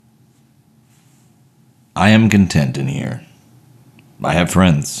I am content in here. I have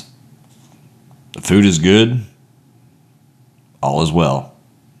friends. The food is good. All is well.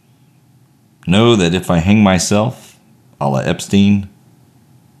 Know that if I hang myself, a la Epstein,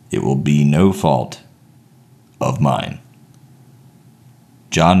 it will be no fault of mine.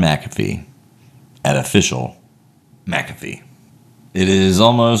 John McAfee, at official McAfee. It is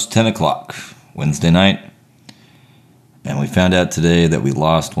almost 10 o'clock, Wednesday night, and we found out today that we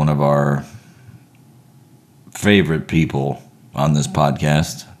lost one of our favorite people on this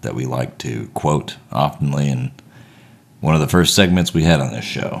podcast that we like to quote oftenly, and one of the first segments we had on this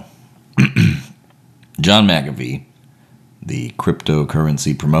show. John McAfee, the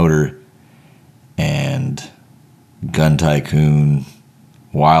cryptocurrency promoter and gun tycoon,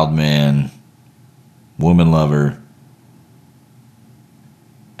 wild man, woman lover,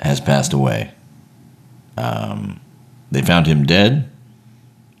 has passed away. They found him dead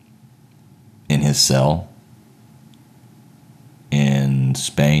in his cell in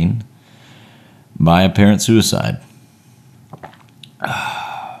Spain by apparent suicide.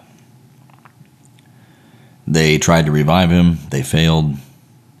 They tried to revive him. They failed.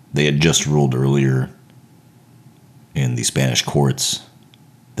 They had just ruled earlier in the Spanish courts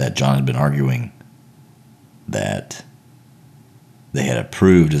that John had been arguing that they had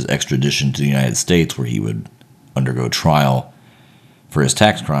approved his extradition to the United States, where he would undergo trial for his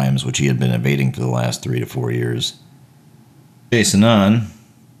tax crimes, which he had been evading for the last 3 to 4 years. Jason Nunn,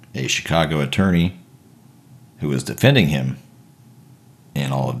 a Chicago attorney who was defending him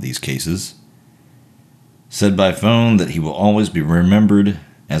in all of these cases, said by phone that he will always be remembered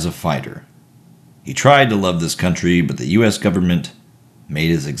as a fighter. He tried to love this country, but the U.S. government made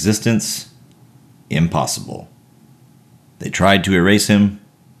his existence impossible. They tried to erase him,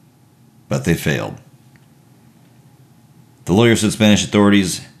 but they failed. The lawyer said Spanish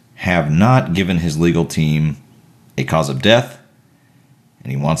authorities have not given his legal team a cause of death,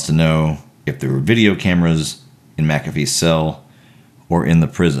 and he wants to know if there were video cameras in McAfee's cell or in the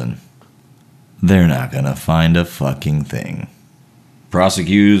prison. They're not going to find a fucking thing.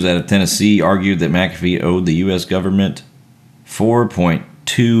 Prosecutors out of Tennessee argued that McAfee owed the U.S. government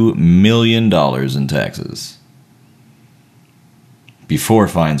 $4.2 million in taxes. Before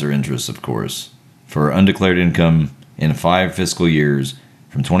fines or interest, of course, for undeclared income in 5 fiscal years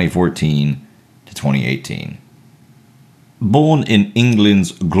from 2014 to 2018. Born in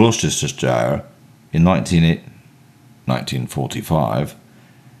England's Gloucestershire in 1945,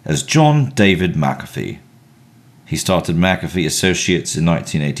 as John David McAfee. He started McAfee Associates in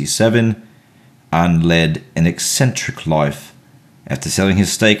 1987 and led an eccentric life after selling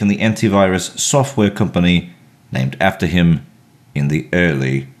his stake in the antivirus software company named after him in the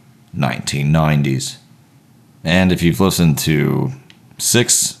early 1990s. And if you've listened to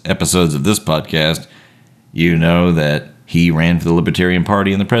 6 episodes of this podcast, you know that he ran for the Libertarian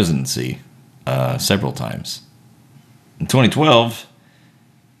Party in the presidency several times. In 2012,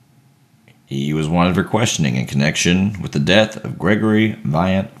 he was wanted for questioning in connection with the death of Gregory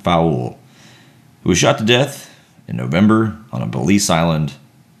Viant Fowl, who was shot to death in November on a Belize island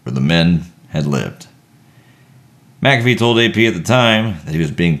where the men had lived. McAfee told AP at the time that he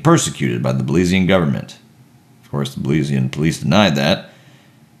was being persecuted by the Belizean government. Of course, the Belizean police denied that.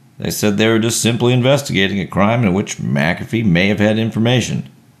 They said they were just simply investigating a crime in which McAfee may have had information.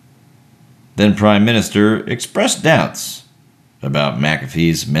 Then Prime Minister expressed doubts about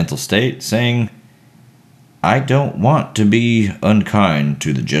McAfee's mental state, saying, "I don't want to be unkind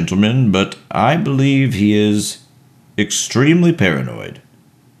to the gentleman, but I believe he is extremely paranoid,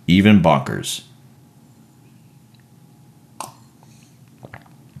 even bonkers."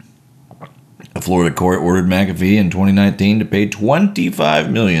 A Florida court ordered McAfee in 2019 to pay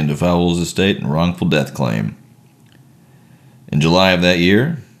 $25 million to Fowl's estate in wrongful death claim. In July of that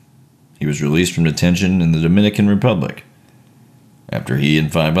year, he was released from detention in the Dominican Republic after he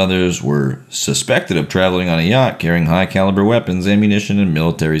and 5 others were suspected of traveling on a yacht carrying high-caliber weapons, ammunition, and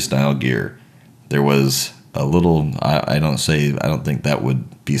military-style gear. There was a little, I don't think that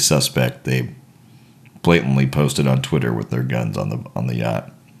would be suspect. They blatantly posted on Twitter with their guns on the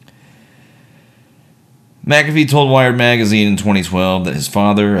yacht. McAfee told Wired magazine in 2012 that his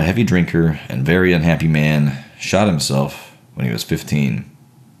father, a heavy drinker and very unhappy man, shot himself when he was 15.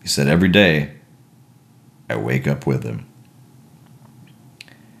 He said, "Every day, I wake up with him."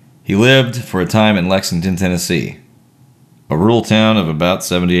 He lived for a time in Lexington, Tennessee, a rural town of about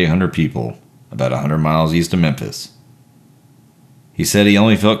 7,800 people, about 100 miles east of Memphis. He said he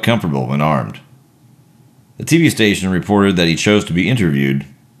only felt comfortable when armed. The TV station reported that he chose to be interviewed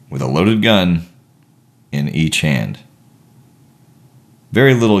with a loaded gun in each hand.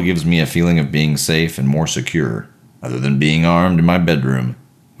 Very little gives me a feeling of being safe and more secure, other than being armed in my bedroom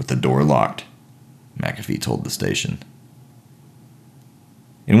with the door locked, McAfee told the station.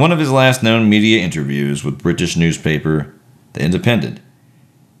 In one of his last known media interviews with British newspaper The Independent,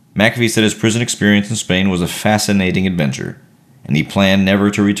 McAfee said his prison experience in Spain was a fascinating adventure, and he planned never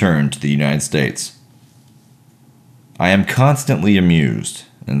to return to the United States. I am constantly amused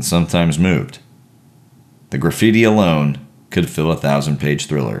and sometimes moved. The graffiti alone could fill a 1,000-page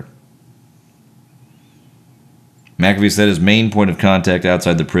thriller. McAfee said his main point of contact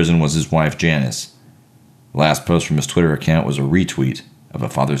outside the prison was his wife, Janice. The last post from his Twitter account was a retweet of a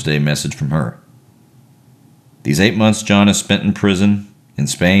Father's Day message from her. These 8 months John has spent in prison in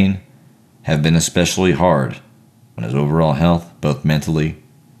Spain have been especially hard on his overall health, both mentally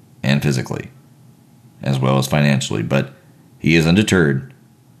and physically, as well as financially, but he is undeterred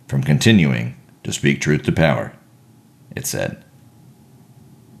from continuing to speak truth to power, it said.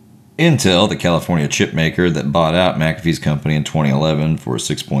 Intel, the California chip maker that bought out McAfee's company in 2011 for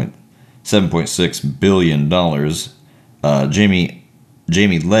 $7.6 billion,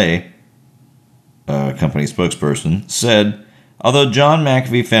 Jamie Lay, company spokesperson, said, although John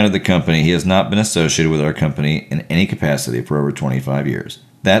McAfee founded the company, he has not been associated with our company in any capacity for over 25 years.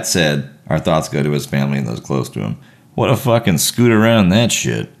 That said, our thoughts go to his family and those close to him. What a fucking scoot around that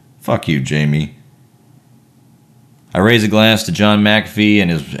shit. Fuck you, Jamie. I raise a glass to John McAfee and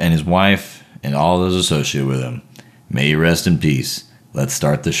his wife and all those associated with him. May you rest in peace. Let's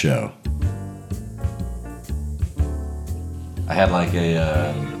start the show. I had like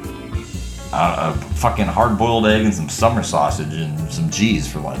a fucking hard-boiled egg and some summer sausage and some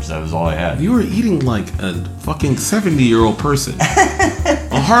cheese for lunch. That was all I had. You were eating like a fucking 70-year-old person.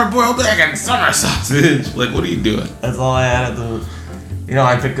 A hard-boiled egg and summer sausage. Like, what are you doing? That's all I had at the...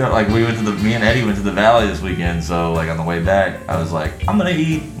 I picked up, like, me and Eddie went to the valley this weekend, so, like, on the way back, I was like, I'm gonna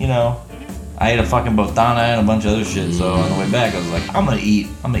eat, I ate a fucking botana and a bunch of other shit, so on the way back, I was like, I'm gonna eat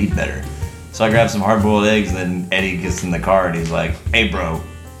better. So I grabbed some hard-boiled eggs, and then Eddie gets in the car, and he's like, hey, bro,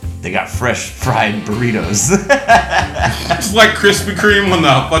 they got fresh fried burritos. It's like Krispy Kreme when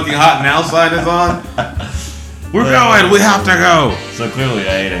the fucking hot now sign is on. We're going, we have to go. So clearly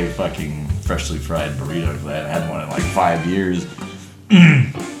I ate a fucking freshly fried burrito, because I hadn't had one in like 5 years.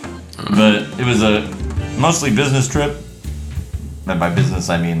 But it was a mostly business trip. And by business,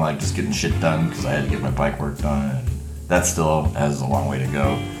 I mean like just getting shit done because I had to get my bike work done. And that still has a long way to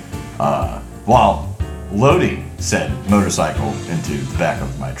go. While loading said motorcycle into the back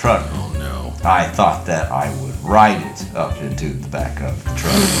of my truck, oh no! I thought that I would ride it up into the back of the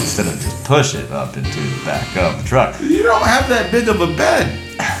truck instead of just push it up into the back of the truck. You don't have that big of a bed.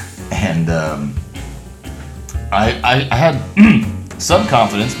 And I had some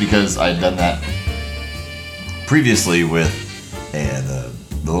confidence because I'd done that previously with the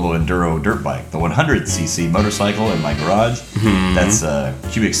little enduro dirt bike, the 100cc motorcycle in my garage. Mm-hmm. That's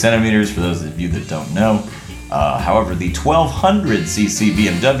cubic centimeters for those of you that don't know. However, the 1200cc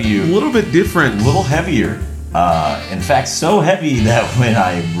BMW, a little bit different, a little heavier. In fact, so heavy that when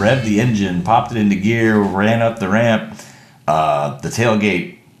I revved the engine, popped it into gear, ran up the ramp, the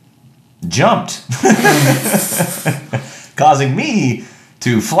tailgate jumped, causing me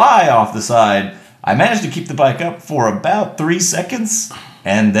to fly off the side. I managed to keep the bike up for about 3 seconds,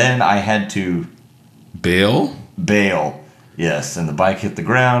 and then I had to bail. Yes, and the bike hit the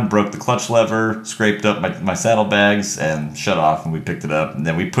ground, broke the clutch lever, scraped up my saddlebags, and shut off, and we picked it up, and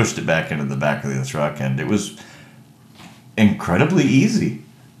then we pushed it back into the back of the truck, and it was incredibly easy,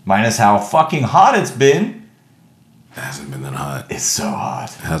 minus how fucking hot it's been. It hasn't been that hot. It's so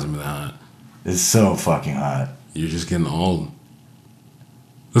hot. It hasn't been that hot. It's so fucking hot. You're just getting old.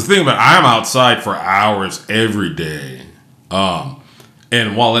 The thing about I'm outside for hours every day.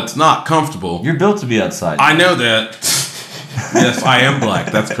 And while it's not comfortable... You're built to be outside. I know that. Yes, I am black.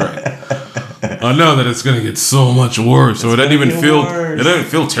 That's correct. I know that it's going to get so much worse. So it doesn't even feel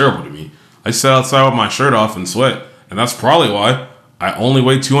terrible to me. I sit outside with my shirt off and sweat. And that's probably why I only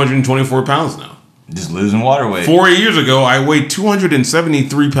weigh 224 pounds now. Just losing water weight. 4 years ago, I weighed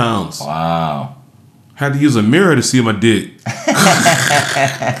 273 pounds. Wow. Had to use a mirror to see my dick.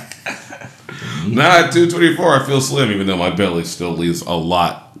 Now at 224, I feel slim, even though my belly still leaves a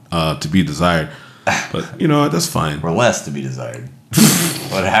lot to be desired. But, that's fine. Or less to be desired.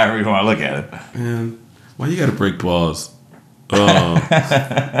 However you want to look at it. Man, why you gotta break balls?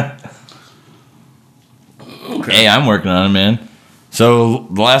 Okay. Hey, I'm working on it, man. So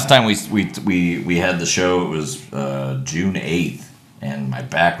the last time we had the show, it was June 8th, and my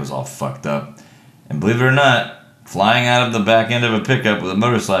back was all fucked up. And believe it or not, flying out of the back end of a pickup with a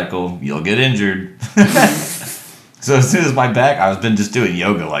motorcycle, you'll get injured. So as soon as my back, I've been just doing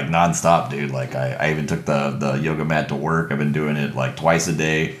yoga like nonstop, dude. Like I even took the yoga mat to work. I've been doing it like twice a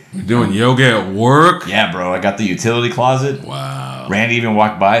day. You're doing yoga at work? Yeah, bro. I got the utility closet. Wow. Randy even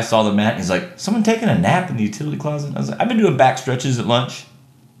walked by, saw the mat. And he's like, "Someone taking a nap in the utility closet?" I was like, "I've been doing back stretches at lunch."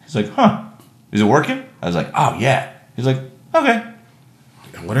 He's like, "Huh? Is it working?" I was like, "Oh yeah." He's like, "Okay."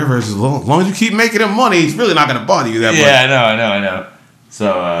 Whatever. As long as you keep making him money, it's really not going to bother you that much. Yeah, I know.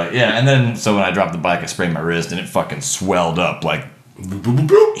 So, and then, when I dropped the bike, I sprained my wrist, and it fucking swelled up, like,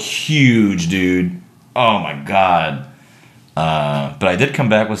 huge, dude. Oh, my God. But I did come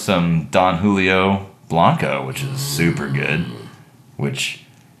back with some Don Julio Blanco, which is super good, which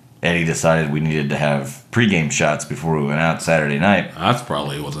Eddie decided we needed to have pregame shots before we went out Saturday night. That's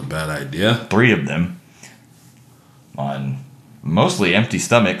probably was a bad idea. 3 of them on mostly empty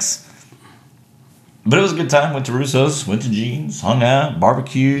stomachs. But it was a good time. Went to Russo's, went to Gene's, hung out,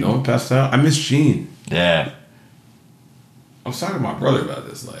 barbecued. No one passed out. I miss Gene. Yeah. I was talking to my brother about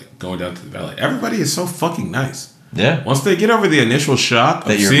this, like, going down to the valley. Everybody is so fucking nice. Yeah. Once they get over the initial shock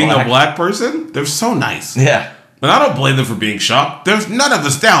of seeing a black person, they're so nice. Yeah. And I don't blame them for being shocked. There's none of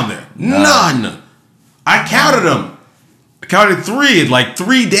us down there. None. I counted them. I counted 3 in like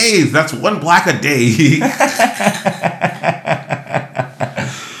 3 days. That's 1 black a day.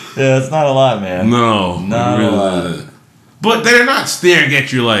 Yeah, it's not a lot, man. No. Not really a lot. But they're not staring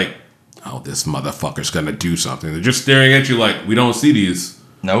at you like, oh, this motherfucker's gonna do something. They're just staring at you like, we don't see these.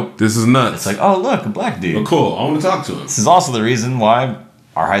 Nope. This is nuts. It's like, oh, look, a black dude. Oh, cool. I want to talk to him. This is also the reason why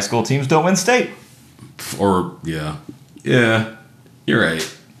our high school teams don't win state. Or, yeah. Yeah. You're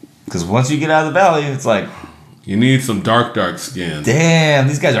right. Because once you get out of the valley, it's like, you need some dark skin. Damn,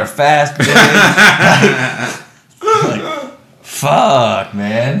 these guys are fast, like, fuck,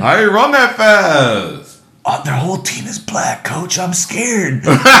 man. I didn't run that fast. Oh, their whole team is black, coach. I'm scared.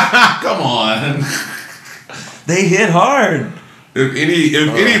 Come on. They hit hard. If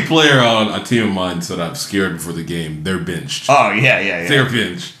any player on a team of mine said I'm scared before the game, they're benched. Oh, yeah. They're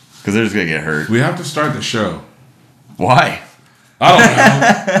benched. Because they're just going to get hurt. We have to start the show. Why? I don't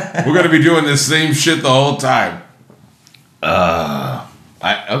know. We're going to be doing this same shit the whole time.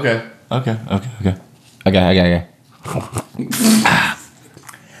 Okay.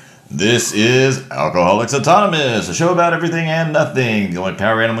 This is Alcoholics Autonomous, a show about everything and nothing. The only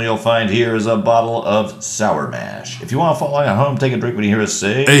power animal you'll find here is a bottle of Sour Mash. If you want to follow along at home, take a drink when you hear us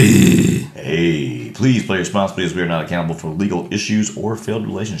say, Hey. Please play responsibly as we are not accountable for legal issues or failed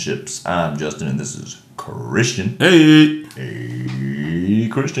relationships. I'm Justin and this is Christian. Hey,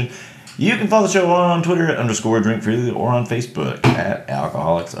 Christian. You can follow the show on Twitter at _drinkfreely or on Facebook at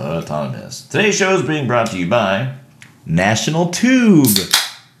Alcoholics Autonomous. Today's show is being brought to you by National Tube.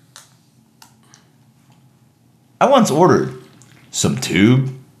 I once ordered some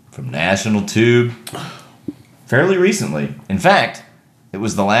tube from National Tube fairly recently. In fact, it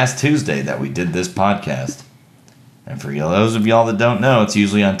was the last Tuesday that we did this podcast. And for those of y'all that don't know, it's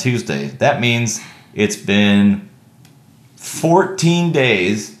usually on Tuesday. That means it's been 14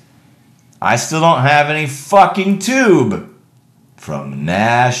 days. I still don't have any fucking tube from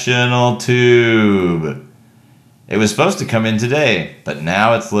National Tube. It was supposed to come in today, but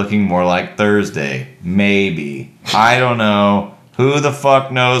now it's looking more like Thursday. Maybe. I don't know. Who the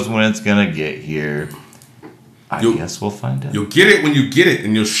fuck knows when it's gonna get here? I guess we'll find out. you'll get it when you get it,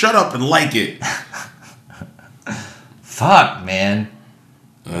 and you'll shut up and like it. Fuck, man.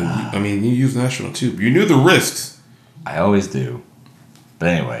 I mean, you use National Tube. You knew the risks. I always do. But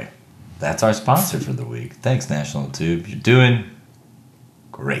anyway, that's our sponsor for the week. Thanks, National Tube. You're doing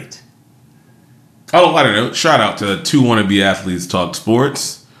great. On a lighter note, shout out to 2 Wannabe Athletes Talk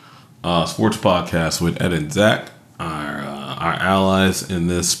Sports, sports podcast with Ed and Zach, our allies in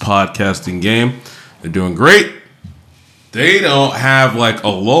this podcasting game. They're doing great. They don't have like a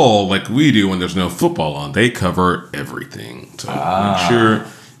lull like we do when there's no football on. They cover everything. So make sure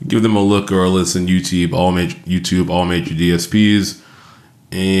you give them a look or a listen. YouTube, all major DSPs,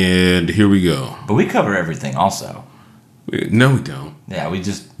 and here we go. But we cover everything also. No, we don't. Yeah, we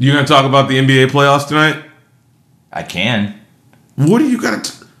just... You gonna talk about the NBA playoffs tonight? I can. What do you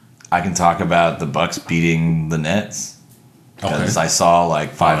got? I can talk about the Bucks beating the Nets. Because I saw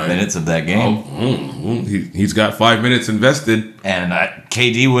like 5 minutes of that game. He's got 5 minutes invested. And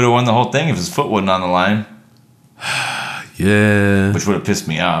KD would have won the whole thing if his foot wasn't on the line. Yeah. Which would have pissed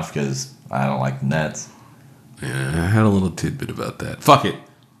me off because I don't like the Nets. Yeah, I had a little tidbit about that. Fuck it.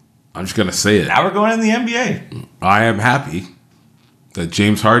 I'm just going to say it. Now we're going in the NBA. I am happy that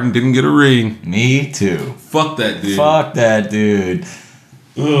James Harden didn't get a ring. Me too. Fuck that dude. Fuck that dude.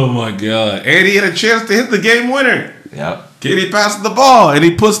 Oh my God. And he had a chance to hit the game winner. Yep. KD passed the ball and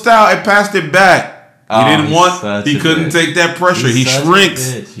he pushed out and passed it back. He didn't want. He couldn't take that pressure. He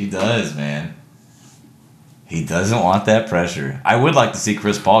shrinks. He does, man. He doesn't want that pressure. I would like to see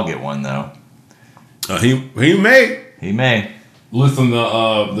Chris Paul get one though. He may. He may. Listen,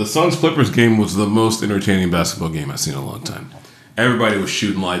 the Suns Clippers game was the most entertaining basketball game I've seen in a long time. Everybody was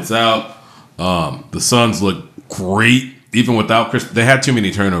shooting lights out. The Suns looked great, even without Chris. They had too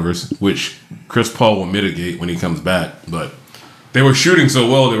many turnovers, which Chris Paul will mitigate when he comes back. But they were shooting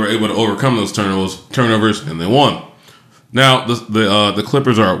so well, they were able to overcome those turnovers, and they won. Now the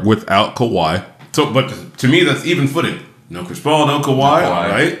Clippers are without Kawhi. So, but to me, that's even footing. No Chris Paul, no Kawhi. All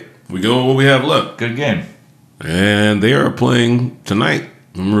right, we go with what we have left. Good game. And they are playing tonight.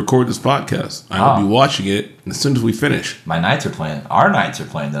 I'm going to record this podcast. I will be watching it as soon as we finish. My Knights are playing. Our Knights are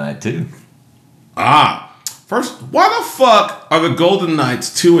playing tonight too. First, why the fuck are the Golden Knights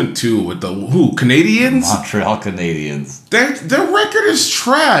 2-2 with the Canadians? Montreal Canadiens. Their record is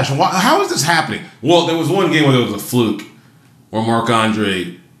trash. How is this happening? Well, there was one game where there was a fluke where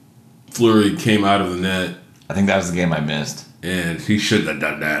Marc-Andre Fleury came out of the net. I think that was the game I missed. And he shouldn't have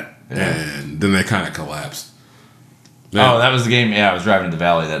done that. Yeah. And then they kind of collapsed. Yeah. Oh, that was the game. Yeah, I was driving to the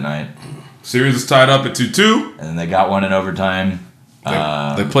Valley that night. Series is tied up at 2-2. And then they got one in overtime.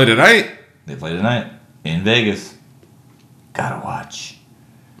 They play tonight. They play tonight in Vegas. Gotta watch.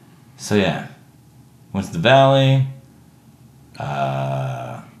 So, yeah. Went to the Valley. Went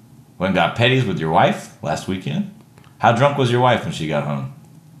and got petties with your wife last weekend. How drunk was your wife when she got home?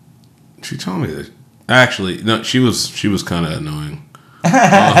 She told me that. Actually, no, she was kind of annoying. Not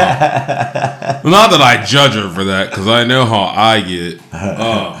that I judge her for that, because I know how I get.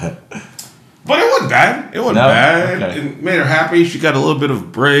 But it wasn't bad. It wasn't bad. Okay. It made her happy. She got a little bit of a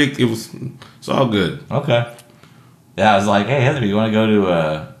break. It's all good. Okay. Yeah, I was like, hey Heather, you want to go to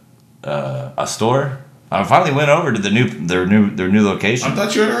a store? I finally went over to their new location. I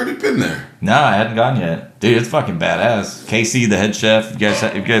thought you had already been there. No, I hadn't gone yet. Dude, it's fucking badass. Casey, the head chef.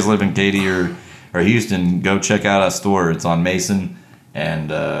 If you guys live in Katy or Houston, go check out a store. It's on Mason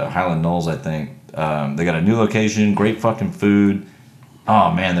and Highland Knolls, I think. They got a new location, great fucking food.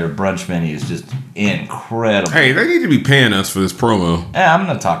 Oh man, their brunch menu is just incredible. Hey, they need to be paying us for this promo. Yeah, I'm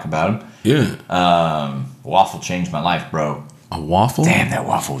gonna talk about them. Yeah. Waffle changed my life, bro. A waffle? Damn, that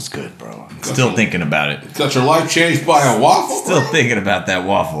waffle was good, bro. Still thinking about it. Got your life changed by a waffle? Still thinking about that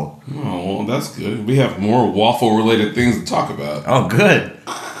waffle. Oh, well, that's good. We have more waffle-related things to talk about. Oh, good.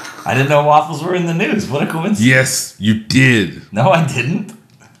 I didn't know waffles were in the news. What a coincidence. Yes, you did. No, I didn't.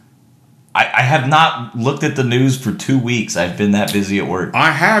 I have not looked at the news for 2 weeks. I've been that busy at work.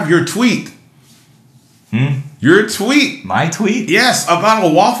 I have your tweet. Your tweet. My tweet? Yes, about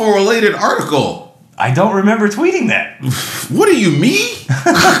a waffle-related article. I don't remember tweeting that. What do you mean?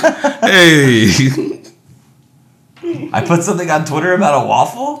 Hey. I put something on Twitter about a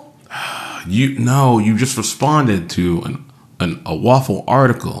waffle? You just responded to a waffle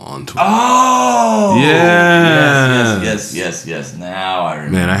article on Twitter. Oh! Yeah. Yes. Now I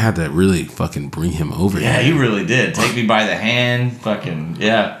remember. Man, I had to really fucking bring him over here. Yeah, you really did. Take me by the hand. Fucking,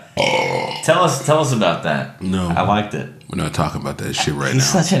 yeah. Tell us about that. No. I liked it. We're not talking about that shit right now. He's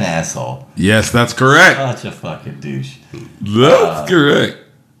such an asshole. Yes, that's correct. Such a fucking douche. That's correct.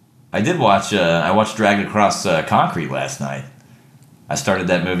 I did watch. I watched Dragged Across Concrete last night. I started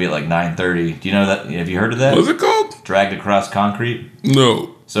that movie at like 9:30. Do you know that? Have you heard of that? What's it called? Dragged Across Concrete.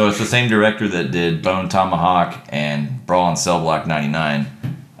 No. So it's the same director that did Bone Tomahawk and Brawl on Cell Block 99.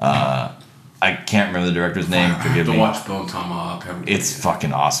 I can't remember the director's name. Forgive me. I have to watch Bone Tomahawk. It's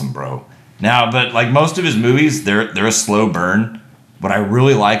fucking awesome, bro. Now, but like most of his movies, they're a slow burn. What I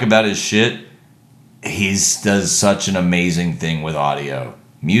really like about his shit, he does such an amazing thing with audio,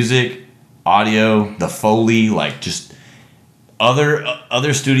 music, audio, the Foley, like just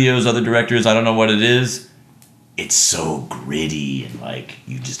other studios, other directors. I don't know what it is. It's so gritty and like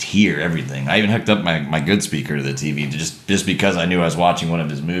you just hear everything. I even hooked up my good speaker to the TV just because I knew I was watching one of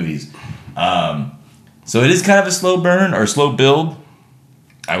his movies. So it is kind of a slow burn or slow build.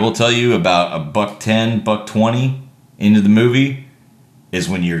 I will tell you about $110, $120 into the movie is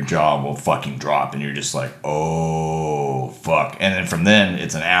when your jaw will fucking drop and you're just like, oh fuck. And then from then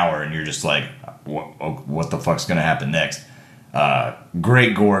it's an hour and you're just like, what the fuck's gonna happen next?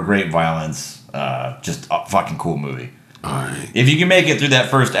 Great gore, great violence, just a fucking cool movie. All right. If you can make it through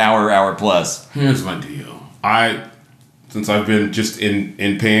that first hour plus. Here's my deal. Since I've been just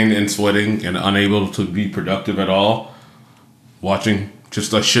in pain and sweating and unable to be productive at all, watching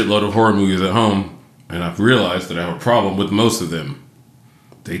just a shitload of horror movies at home, and I've realized that I have a problem with most of them.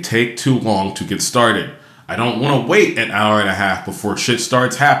 They take too long to get started. I don't want to wait an hour and a half before shit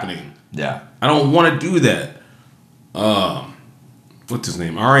starts happening. Yeah. I don't want to do that. What's his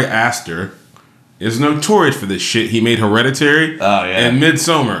name? Ari Aster is notorious for this shit. He made Hereditary and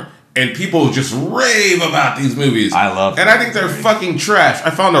Midsommar. And people just rave about these movies. I love them. And I think they're fucking trash. I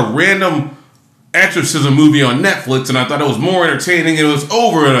found a random exorcism movie on Netflix, and I thought it was more entertaining. It was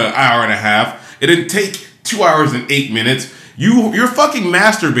over an hour and a half. It didn't take 2 hours and 8 minutes. You're fucking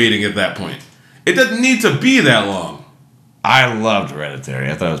masturbating at that point. It doesn't need to be that long. I loved Hereditary.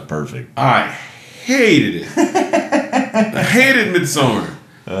 I thought it was perfect. I hated it. I hated Midsommar.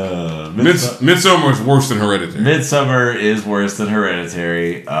 Midsommar is worse than Hereditary. Midsommar is worse than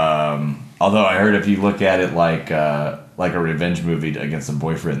Hereditary. Although I heard if you look at it like a revenge movie against a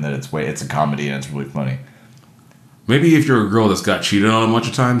boyfriend, that it's a comedy and it's really funny. Maybe if you're a girl that's got cheated on a bunch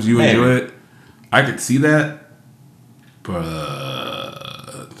of times, you enjoy it. I could see that,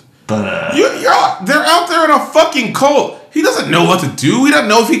 but they're out there in a fucking cult. He doesn't know what to do. He doesn't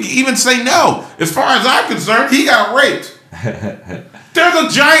know if he can even say no. As far as I'm concerned, he got raped. There's a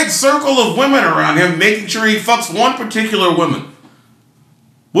giant circle of women around him making sure he fucks one particular woman.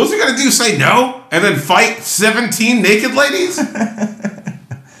 What's he gonna do? Say no? And then fight 17 naked ladies?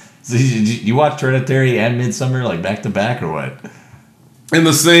 So you watched Hereditary and Midsommar like back to back or what? In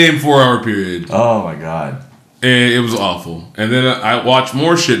the same 4-hour period. Oh my god. And it was awful. And then I watched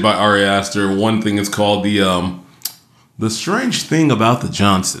more shit by Ari Aster. One thing is called The Strange Thing About the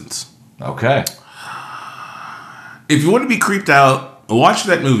Johnsons. Okay. If you want to be creeped out, watch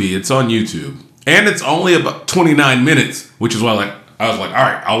that movie. It's on YouTube. And it's only about 29 minutes, which is why I was like, all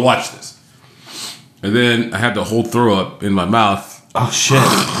right, I'll watch this. And then I had the whole throw up in my mouth. Oh, shit.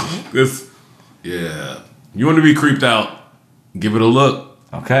 Yeah. You want to be creeped out, give it a look.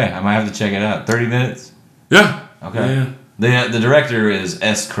 Okay, I might have to check it out. 30 minutes? Yeah. Okay. Yeah. The director is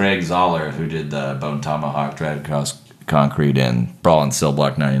S. Craig Zoller, who did Bone Tomahawk, Dragged Across Concrete, and Brawl in Cell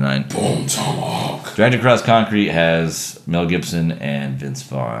Block 99. Bone Tomahawk. Dragged Across Concrete has Mel Gibson and Vince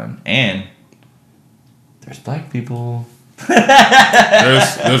Vaughn. And there's black people.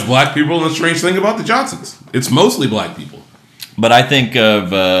 there's black people, and the strange thing about the Johnsons. It's mostly black people. But I think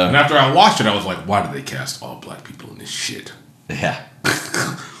of... and after I watched it, I was like, why did they cast all black people in this shit? Yeah.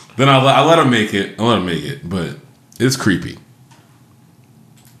 Then I let them make it. But it's creepy.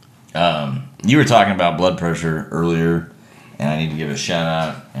 You were talking about blood pressure earlier, and I need to give a shout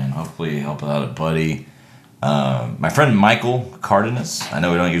out and hopefully help out a buddy. My friend Michael Cardenas. I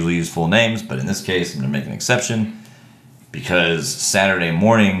know we don't usually use full names, but in this case, I'm going to make an exception because Saturday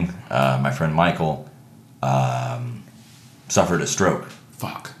morning, my friend Michael suffered a stroke.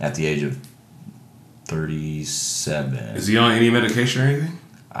 Fuck. At the age of 37. Is he on any medication or anything?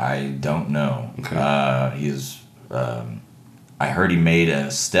 I don't know. Okay. He is. I heard he made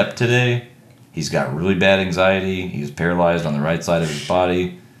a step today. He's got really bad anxiety. He's paralyzed on the right side of his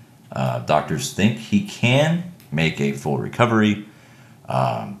body. Doctors think he can make a full recovery,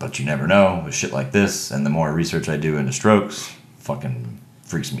 but you never know with shit like this. And the more research I do into strokes, fucking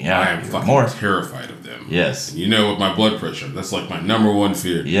freaks me out. I am fucking terrified of them. Yes. And you know, with my blood pressure, that's like my number one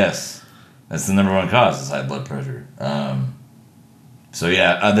fear. Yes. That's the number one cause is high blood pressure. So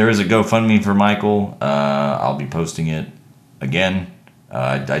yeah, there is a GoFundMe for Michael. I'll be posting it again.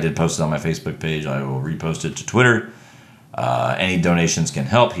 I did post it on my Facebook page. I will repost it to Twitter. Any donations can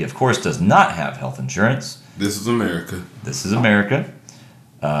help. He, of course, does not have health insurance. This is America. This is America.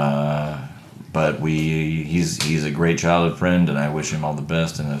 But he's a great childhood friend, and I wish him all the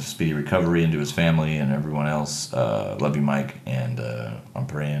best and a speedy recovery, and to his family and everyone else. Love you, Mike, and I'm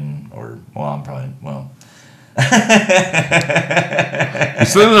praying, You're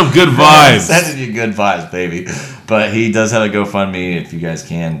sending them good vibes. Sending you good vibes, baby. But he does have a GoFundMe. If you guys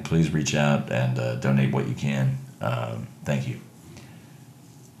can, please reach out and donate what you can. Thank you.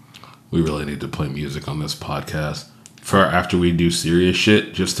 We really need to play music on this podcast for after we do serious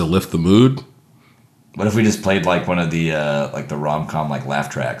shit, just to lift the mood. What if we just played like one of the the rom-com like laugh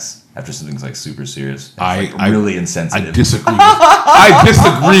tracks after something's like super serious? It's really insensitive. I disagree. I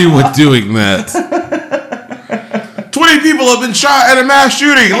disagree with doing that. 20 people have been shot at a mass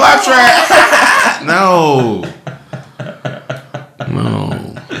shooting. Laugh track. No. I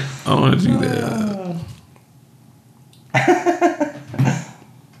don't want to do that.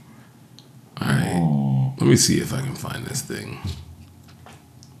 All right. Let me see if I can find this thing.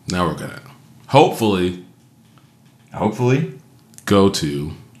 Now we're gonna hopefully go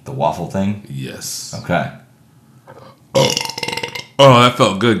to the waffle thing. Yes. Okay. Oh, that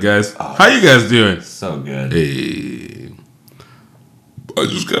felt good, guys. How you guys doing? So good. Hey. I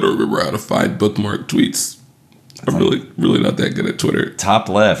just gotta remember how to find bookmark tweets. I'm really not that good at Twitter. Top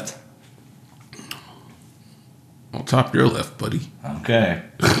left. Well, top your left, buddy. Okay.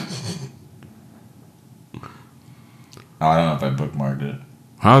 I don't know if I bookmarked it.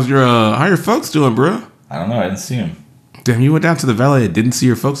 How your folks doing, bro? I don't know. I didn't see him. Damn, you went down to the valley and didn't see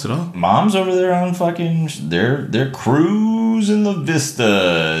your folks at all? Mom's over there on fucking... They're cruising the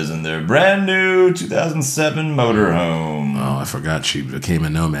vistas in their brand new 2007 motorhome. Oh, I forgot she became a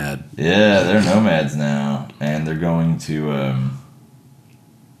nomad. Yeah, they're nomads now. And they're going to...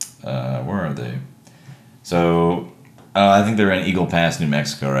 where are they? So, I think they're in Eagle Pass, New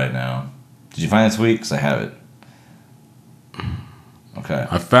Mexico right now. Did you find it sweet? Because I have it. Okay.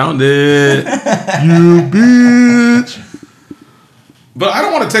 I found it. You bitch. But I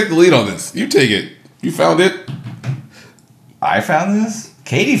don't want to take the lead on this. You take it. You found it. I found this?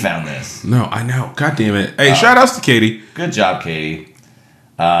 Katie found this. No, I know. God damn it. Hey, shout outs to Katie. Good job, Katie.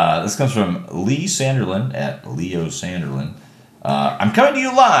 This comes from Lee Sanderlin at Leo Sanderlin. I'm coming to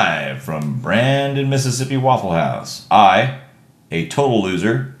you live from Brandon, Mississippi Waffle House. I, a total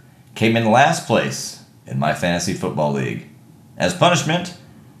loser, came in last place in my fantasy football league. As punishment,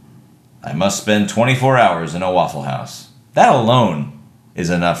 I must spend 24 hours in a Waffle House. That alone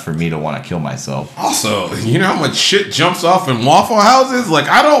is enough for me to want to kill myself. Also, you know how much shit jumps off in Waffle Houses? Like,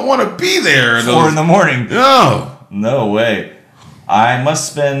 I don't want to be there. 4 in the morning. No. No way. I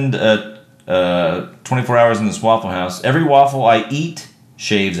must spend 24 hours in this Waffle House. Every waffle I eat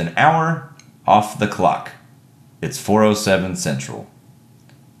shaves an hour off the clock. It's 4:07 Central.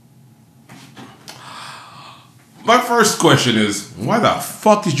 My first question is, why the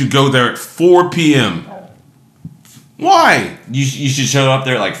fuck did you go there at 4 p.m.? Why? You should show up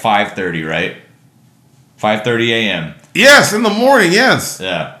there at like 5:30, right? 5:30 a.m. Yes, in the morning, yes.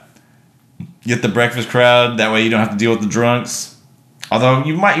 Yeah. Get the breakfast crowd. That way you don't have to deal with the drunks. Although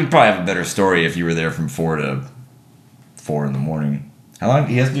you'd probably have a better story if you were there from 4 to 4 in the morning. How long?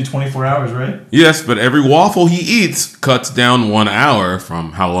 He has to do 24 hours, right? Yes, but every waffle he eats cuts down 1 hour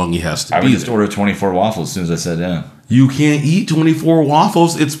from how long he has to be there. I would just order 24 waffles as soon as I sat down. You can't eat 24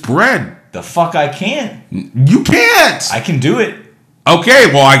 waffles. It's bread. The fuck I can't. You can't. I can do it.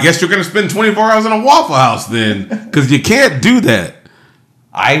 Okay, well, I guess you're going to spend 24 hours in a Waffle House then. Because you can't do that.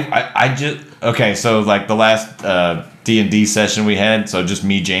 I just... Okay, so like the last D&D session we had, so just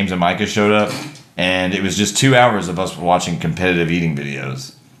me, James, and Micah showed up. And it was just 2 hours of us watching competitive eating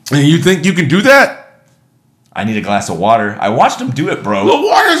videos. And you think you can do that? I need a glass of water. I watched them do it, bro. The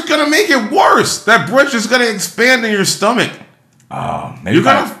water's going to make it worse. That bread's just going to expand in your stomach. Oh, maybe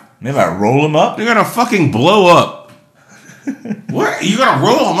maybe I roll them up? You're going to fucking blow up. What? You going to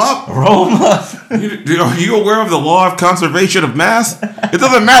roll them up? Roll them up. Are you aware of the law of conservation of mass? It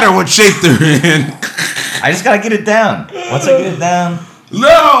doesn't matter what shape they're in. I just got to get it down. Once I get it down...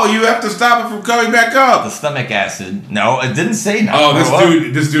 No, you have to stop it from coming back up. The stomach acid. No, it didn't say no. Oh,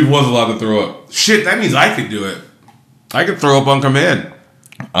 this dude was allowed to throw up. Shit, that means I could do it. I could throw up on command.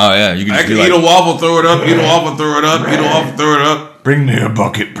 Oh yeah, you can. I could eat a waffle, throw it up. Eat a waffle, throw it up. Eat a waffle, throw it up. Bring me a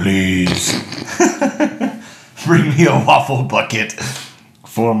bucket, please. Bring me a waffle bucket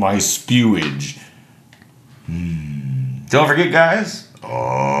for my spewage. Don't forget, guys,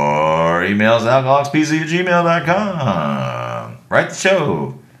 our emails alcoholicspc@gmail.com. Write the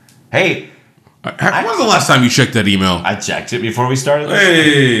show. Hey. When was the last time you checked that email? I checked it before we started this.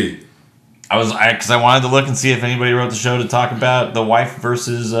 Hey. Because I wanted to look and see if anybody wrote the show to talk about the wife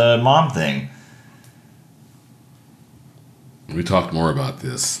versus mom thing. We talked more about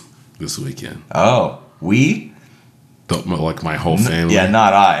this weekend. Oh, we? Like my whole family. Yeah,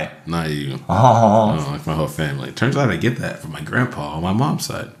 not I. Not you. Oh. No, like my whole family. Turns out I get that from my grandpa on my mom's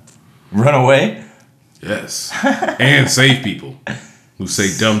side. Run away? Yes. And save people who say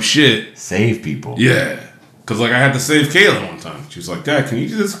dumb shit. Save people? Yeah. Because, like, I had to save Kayla one time. She was like, Dad, can you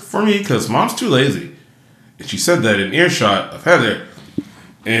do this for me? Because Mom's too lazy. And she said that in earshot of Heather.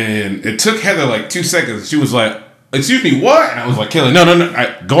 And it took Heather, like, 2 seconds. She was like, excuse me, what? And I was like, Kayla, no.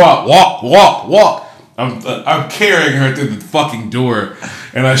 Go out. Walk. I'm carrying her through the fucking door.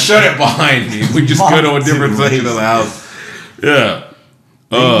 And I shut it behind me. We just go to a different section of the house. Yeah.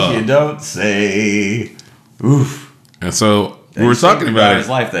 Things you don't say. Oof. And so we were talking about his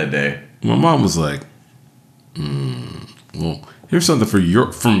life that day. My mom was like, well, here's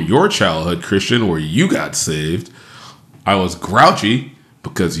something from your childhood, Christian, where you got saved. I was grouchy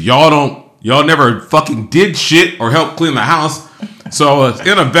because y'all never fucking did shit or helped clean the house. So I was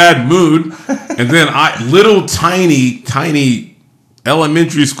in a bad mood. And then little tiny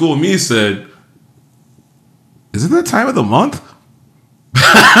elementary school me said, isn't that time of the month?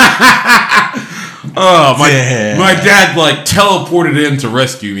 Oh, my dad like teleported in to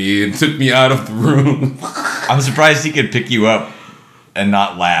rescue me and took me out of the room. I'm surprised he could pick you up and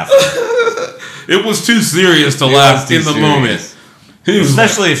not laugh. It was too serious to laugh in the moment.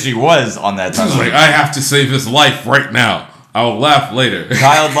 Especially if she was on that time. He was like, I have to save his life right now. I'll laugh later.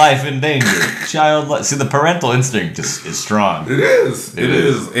 Child life in danger. Child life. See, the parental instinct is strong. It is.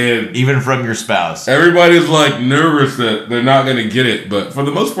 And even from your spouse. Everybody's like nervous that they're not going to get it, but for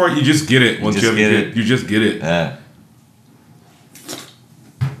the most part, you just get it. Once you have a kid, you just get it. Yeah.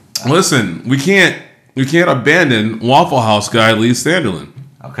 Listen, we can't abandon Waffle House guy Lee Sanderlin.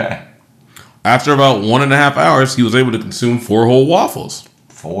 Okay. After about 1.5 hours, he was able to consume 4 whole waffles.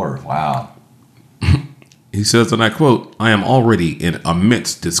 4, wow. He says, and I quote, "I am already in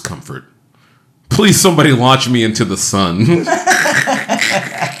immense discomfort. Please somebody launch me into the sun."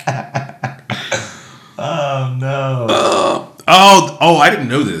 Oh, no. Oh, I didn't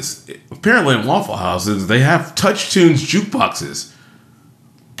know this. Apparently in Waffle Houses, they have Touch Tunes jukeboxes.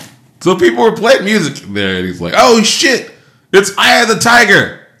 So people were playing music there, and he's like, "Oh, shit, it's Eye of the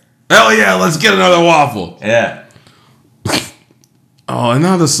Tiger. Hell yeah, let's get another waffle." Yeah. Oh, and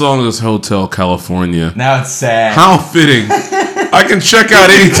now the song is Hotel California. Now it's sad. How fitting. I can check out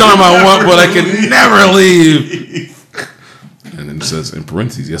anytime I want, but I can never leave. And then it says in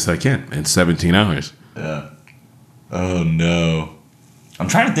parentheses, yes, I can. In 17 hours. Yeah. Oh, no. I'm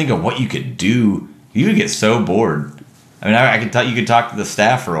trying to think of what you could do. You would get so bored. I mean, I could tell you could talk to the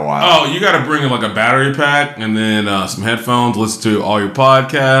staff for a while. Oh, you got to bring in like a battery pack and then some headphones, listen to all your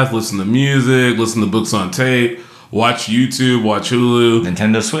podcasts, listen to music, listen to books on tape. Watch YouTube, watch Hulu.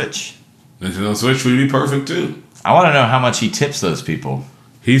 Nintendo Switch. Nintendo Switch would be perfect too. I want to know how much he tips those people.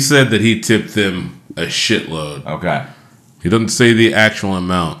 He said that he tipped them a shitload. Okay. He doesn't say the actual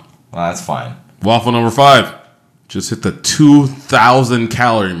amount. Well, that's fine. Waffle number 5. Just hit the 2,000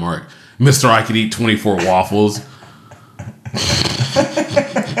 calorie mark. Mister, I could eat 24 waffles.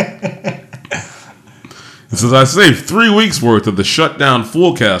 It says, I saved 3 weeks worth of the shutdown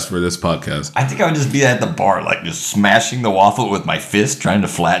full cast for this podcast. I think I would just be at the bar, like just smashing the waffle with my fist, trying to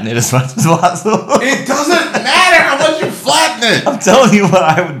flatten it as much as possible. It doesn't matter how much you flatten it. I'm telling you what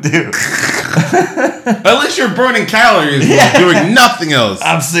I would do. At least you're burning calories while doing nothing else.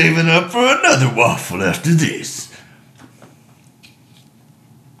 I'm saving up for another waffle after this.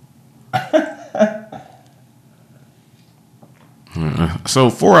 So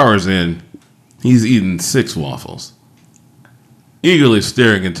 4 hours in, he's eaten 6 waffles, eagerly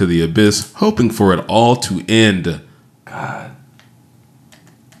staring into the abyss, hoping for it all to end. God.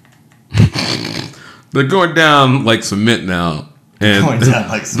 They're going down like cement now. And Going down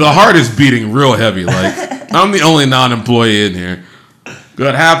like cement. The heart is beating real heavy. Like, I'm the only non-employee in here.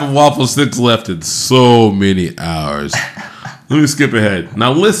 Got half of Waffle 6 left in so many hours. Let me skip ahead.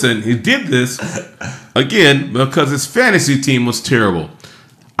 Now listen, he did this, again, because his fantasy team was terrible.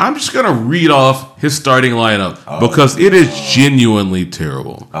 I'm just going to read off his starting lineup because it is genuinely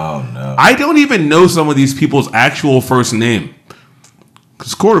terrible. Oh, no. I don't even know some of these people's actual first name.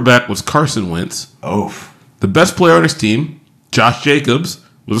 His quarterback was Carson Wentz. Oh. The best player on his team, Josh Jacobs,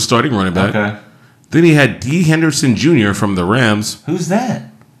 was a starting running back. Okay. Then he had D. Henderson Jr. from the Rams. Who's that?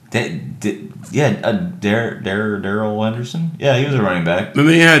 Darrell Henderson? Yeah, he was a running back. Then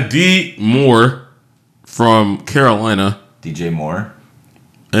they had D. Moore from Carolina. DJ Moore.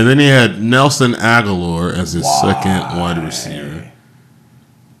 And then he had Nelson Aguilar as his second wide receiver.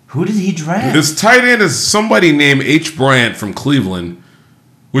 Who did he draft? His tight end is somebody named H. Bryant from Cleveland,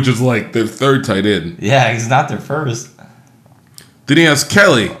 which is like their third tight end. Yeah, he's not their first. Then he has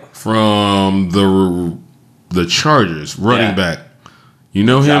Kelly from the Chargers, running back. You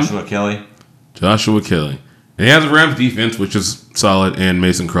know him? Joshua Kelly. And he has a Rams defense, which is solid, and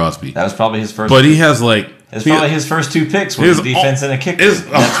Mason Crosby. That was probably his first. But he has like... It's probably his first 2 picks was a defense and a kicker. That's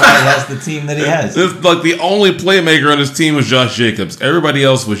why he has the team that he has. It's like the only playmaker on his team was Josh Jacobs. Everybody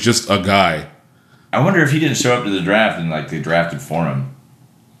else was just a guy. I wonder if he didn't show up to the draft and like they drafted for him.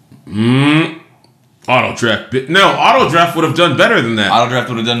 Auto draft. No, auto draft would have done better than that. Auto draft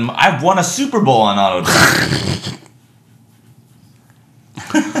would have done. I've won a Super Bowl on auto draft.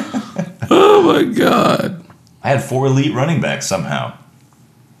 Oh my God. I had 4 elite running backs somehow.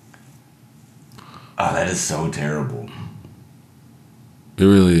 Oh, that is so terrible. It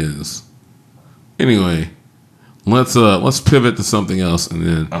really is. Anyway, let's pivot to something else, and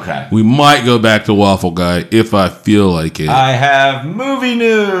then we might go back to Waffle Guy if I feel like it. I have movie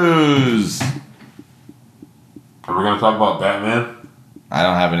news. Are we gonna talk about Batman? I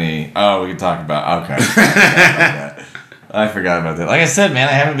don't have any. Oh, we can talk about. Okay. I forgot about that. Like I said, man,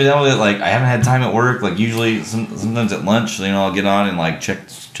 I haven't been able to I haven't had time at work. Like usually, sometimes at lunch, I'll get on and like check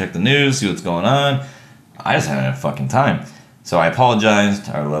the news, see what's going on. I just haven't had fucking time. So I apologize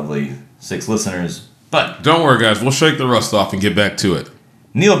to our lovely 6 listeners, but don't worry, guys. We'll shake the rust off and get back to it.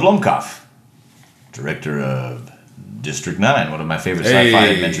 Neil Blomkamp, director of District 9, one of my favorite sci-fi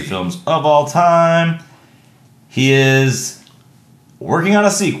adventure films of all time. He is working on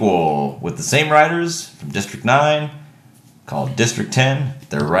a sequel with the same writers from District 9 called District 10.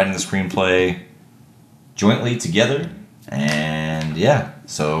 They're writing the screenplay jointly together. And yeah,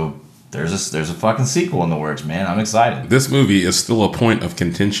 so there's a fucking sequel in the works, man. I'm excited. This movie is still a point of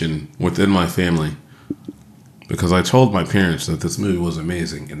contention within my family because I told my parents that this movie was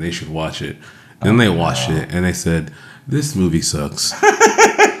amazing and they should watch it. Then they watched it and they said, "This movie sucks."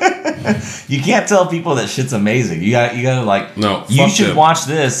 You can't tell people that shit's amazing. You gotta like, no, you should watch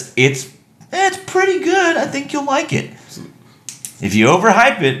this. It's pretty good. I think you'll like it. If you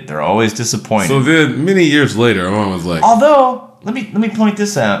overhype it, they're always disappointed. So then, many years later, my mom was like, although, let me point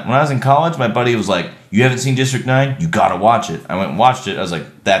this out. When I was in college, my buddy was like, "You haven't seen District 9? You gotta watch it." I went and watched it. I was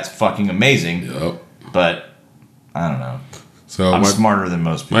like, "That's fucking amazing." Yep. But I don't know. So I'm smarter than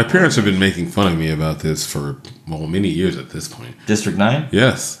most people. My parents have been making fun of me about this for many years at this point. District 9?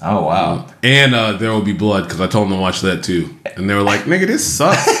 Yes. Oh wow. And There Will Be Blood because I told them to watch that too, and they were like, "Nigga, this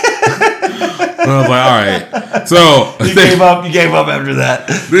sucks." And I was like, "All right." So You gave up after that.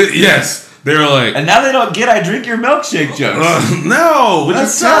 Yes. They were like, and now they don't get "I drink your milkshake" jokes. No, which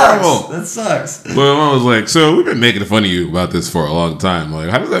is terrible. That sucks. But my mom was like, "So we've been making fun of you about this for a long time. Like,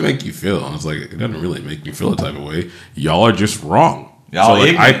 how does that make you feel?" And I was like, "It doesn't really make me feel a type of way. Y'all are just wrong. Y'all so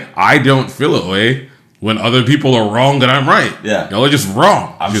like, I don't feel a way when other people are wrong and I'm right. Yeah, y'all are just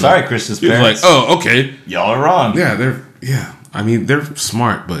wrong." I'm sorry, Chris's Like, parents. "Oh, okay. Y'all are wrong." Yeah. I mean, they're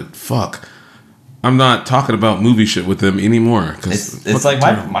smart, but fuck. I'm not talking about movie shit with them anymore. It's like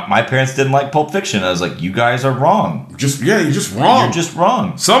my parents didn't like Pulp Fiction. I was like, "You guys are wrong. You're just wrong. You're just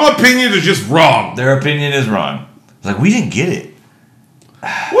wrong. Some opinions are just wrong. Their opinion is wrong." I was like, "We didn't get it."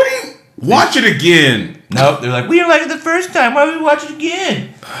 What do you watch it again? Nope. They're like, "We didn't like it the first time. Why would we watch it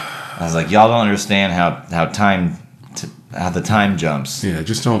again?" I was like, "Y'all don't understand how the time jumps." Yeah,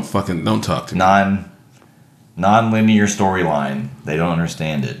 just don't talk to me. Non-linear storyline. They don't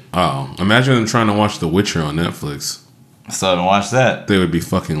understand it. Oh, imagine them trying to watch The Witcher on Netflix. So don't watch that. They would be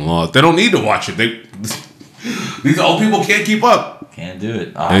fucking lost. They don't need to watch it. These old people can't keep up. Can't do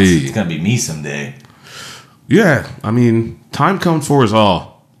it. Oh, it's gonna be me someday. Yeah, I mean, time comes for us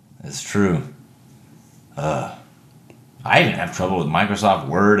all. It's true. I even have trouble with Microsoft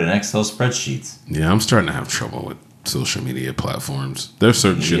Word and Excel spreadsheets. Yeah, I'm starting to have trouble with social media platforms. There's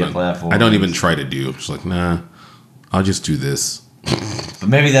certain shit I don't even try to do. I'm just like, nah, I'll just do this. But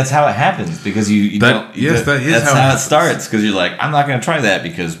maybe that's how it happens because that's how it starts. Because you're like, I'm not going to try that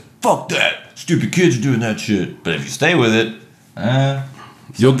because fuck that. Stupid kids are doing that shit. But if you stay with it,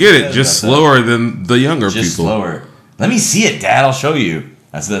 you'll get it just slower than the younger people. Just slower. Let me see it, Dad. I'll show you.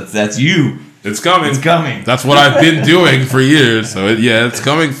 That's you. It's coming. It's coming. That's what I've been doing for years. So it's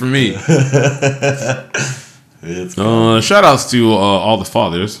coming for me. Shout outs to all the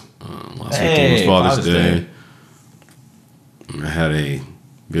fathers. Last weekend was Father's Day. I had a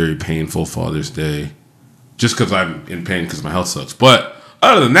very painful Father's Day. Just because I'm in pain because my health sucks. But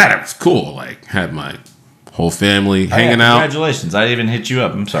other than that, it was cool. Like, had my whole family hanging out. Congratulations. I even hit you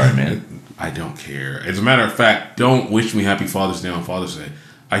up. I'm sorry, man. I don't care. As a matter of fact, don't wish me happy Father's Day on Father's Day.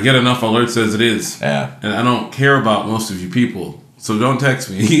 I get enough alerts as it is. Yeah. And I don't care about most of you people. So don't text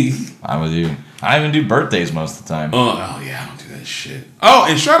me. I'm with you. I even do birthdays most of the time. Oh yeah, I don't do that shit. Oh,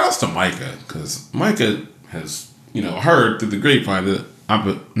 and shout outs to Micah, because Micah has, heard through the grapevine that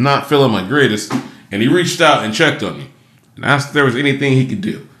I'm not feeling my greatest, and he reached out and checked on me and asked if there was anything he could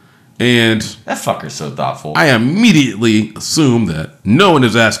do. And that fucker's so thoughtful. I immediately assumed that no one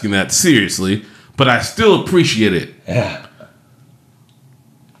is asking that seriously, but I still appreciate it. Yeah.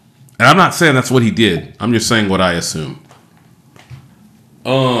 And I'm not saying that's what he did. I'm just saying what I assume.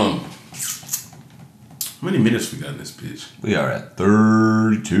 How many minutes we got in this bitch? We are at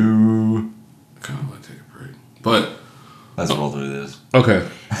 32. I kind of want to take a break. But let's roll through this. Okay.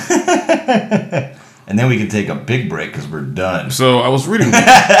 And then we can take a big break because we're done. So I was reading the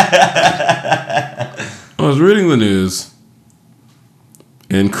news,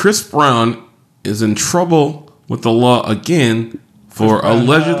 and Chris Brown is in trouble with the law again for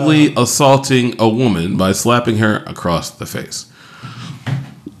allegedly assaulting a woman by slapping her across the face.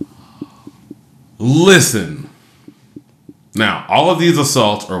 Listen. Now, all of these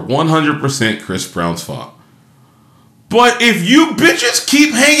assaults are 100% Chris Brown's fault. But if you bitches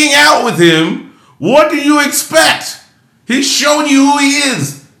keep hanging out with him, what do you expect? He's showing you who he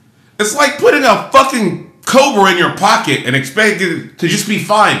is. It's like putting a fucking cobra in your pocket and expecting it to just be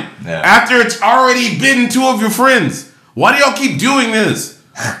fine. Yeah. After it's already bitten two of your friends. Why do y'all keep doing this?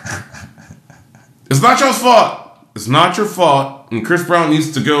 It's not your fault. It's not your fault. And Chris Brown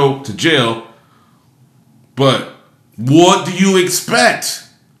needs to go to jail. But what do you expect?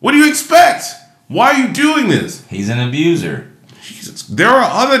 What do you expect? Why are you doing this? He's an abuser. Jesus. There are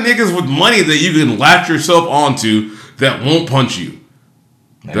other niggas with money that you can latch yourself onto that won't punch you.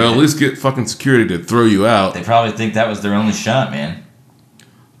 Maybe they'll at least get fucking security to throw you out. They probably think that was their only shot, man.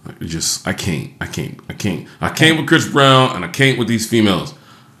 I can't with Chris Brown, and I can't with these females.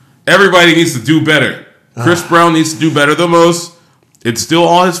 Everybody needs to do better. Chris Brown needs to do better the most. It's still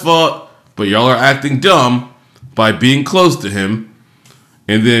all his fault, but y'all are acting dumb by being close to him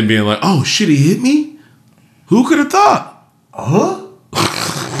and then being like, oh shit, he hit me? Who could have thought?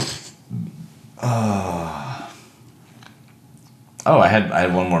 I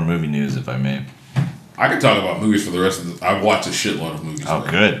had one more movie news, if I may. I could talk about movies for the rest of the... I've watched a shitload of movies. Oh,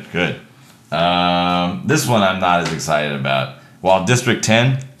 good. This one I'm not as excited about. While District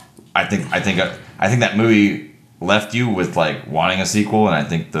 10, I think that movie left you with like wanting a sequel, and I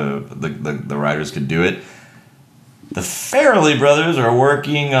think the writers could do it. The Farrelly brothers are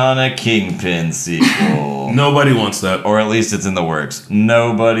working on a Kingpin sequel. Nobody wants that. Or at least it's in the works.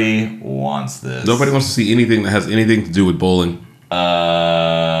 Nobody wants this. Nobody wants to see anything that has anything to do with bowling.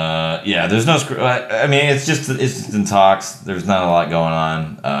 Yeah, there's no script. I mean, it's just in talks. There's not a lot going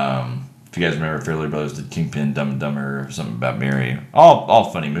on. If you guys remember, Farrelly Brothers did Kingpin, Dumb and Dumber, something about Mary. All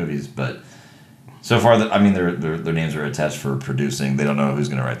funny movies, but so far, their names are attached for producing. They don't know who's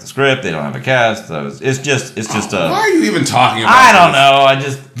going to write the script. They don't have a cast. So it's just a... Why are you even talking about I don't know.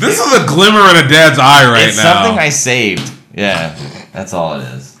 This is a glimmer in a dad's eye right now. It's something I saved. Yeah, that's all it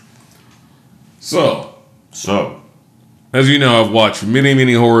is. So... As you know, I've watched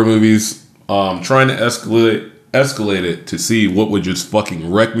many horror movies, trying to escalate it to see what would just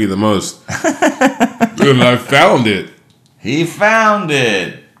fucking wreck me the most. And I found it. He found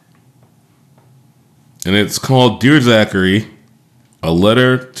it. And it's called Dear Zachary, A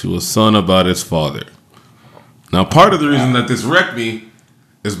Letter to a Son About His Father. Now, part of the reason that this wrecked me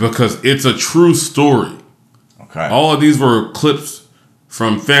is because it's a true story. Okay. All of these were clips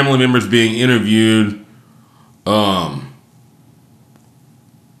from family members being interviewed.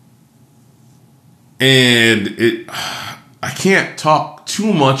 And I can't talk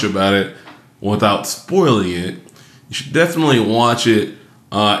too much about it without spoiling it. You should definitely watch it.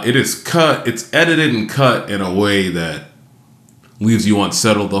 It's edited and cut in a way that leaves you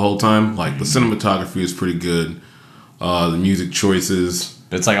unsettled the whole time. Like, the cinematography is pretty good. The music choices.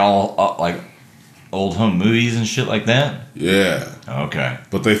 It's like all like old home movies and shit like that? Yeah. Okay.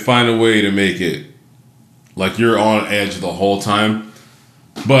 But they find a way to make it like you're on edge the whole time.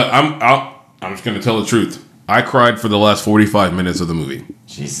 But I'm just going to tell the truth. I cried for the last 45 minutes of the movie.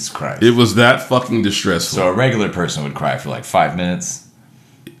 Jesus Christ. It was that fucking distressful. So a regular person would cry for like 5 minutes?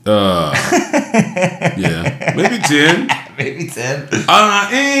 Yeah. Maybe 10. Maybe 10.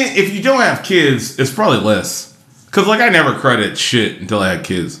 If you don't have kids, it's probably less. Because, like, I never cried at shit until I had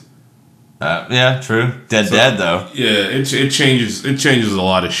kids. Yeah, true. Dead, though. Yeah, it changes a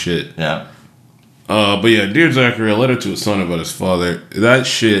lot of shit. Yeah. But yeah, Dear Zachary, A Letter to a Son About His Father. That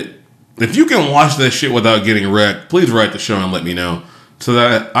shit... If you can watch that shit without getting wrecked, please write the show and let me know so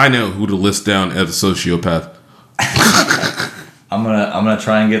that I know who to list down as a sociopath. I'm gonna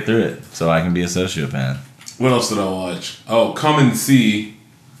try and get through it so I can be a sociopath. What else did I watch? Oh, Come and See.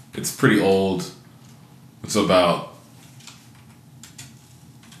 It's pretty old. It's about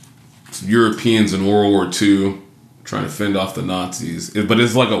Europeans in World War II trying to fend off the Nazis. But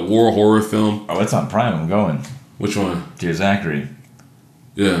it's like a war horror film. Oh, it's on Prime. I'm going. Which one? Dear Zachary.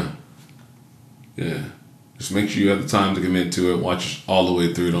 Yeah. Yeah. Just make sure you have the time to commit to it. Watch all the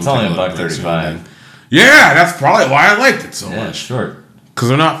way through. It's only $1.35. Yeah, that's probably why I liked it so much. Yeah, short. Because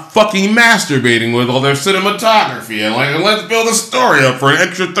they're not fucking masturbating with all their cinematography and like, let's build a story up for an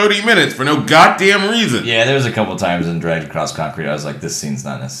extra 30 minutes for no goddamn reason. Yeah, there was a couple times in Dragged Across Concrete I was like, this scene's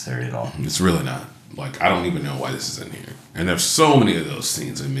not necessary at all. It's really not. Like, I don't even know why this is in here. And there's so many of those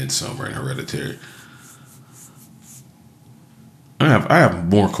scenes in Midsommar and Hereditary. I have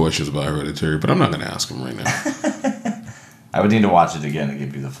more questions about Hereditary, but I'm not going to ask them right now. I would need to watch it again to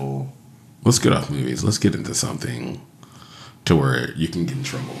give you the full... Let's get off movies. Let's get into something to where you can get in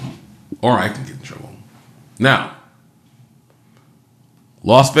trouble. Or I can get in trouble. Now,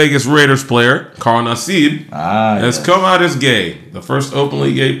 Las Vegas Raiders player Carl Nassib has come out as gay. The first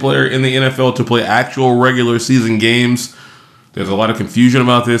openly gay player in the NFL to play actual regular season games. There's a lot of confusion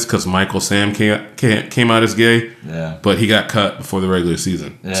about this because Michael Sam came out as gay. Yeah. But he got cut before the regular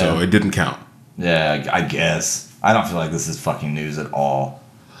season. Yeah. So it didn't count. Yeah, I guess. I don't feel like this is fucking news at all.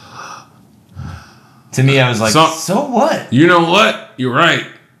 To me, I was like, so what? You know what? You're right.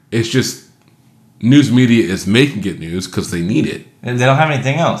 It's just news media is making it news because they need it. And they don't have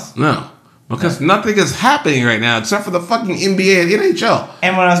anything else. No. Because nothing is happening right now except for the fucking NBA and NHL.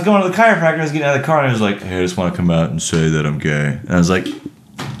 And when I was going to the chiropractor, I was getting out of the car and I was like, hey, I just want to come out and say that I'm gay. And I was like, cool,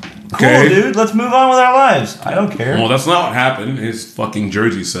 dude, let's move on with our lives. I don't care. Well, that's not what happened. His fucking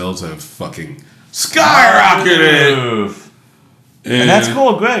jersey sales have fucking skyrocketed. And that's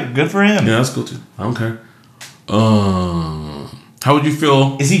cool. Good for him. Yeah, that's cool too. I don't care. How would you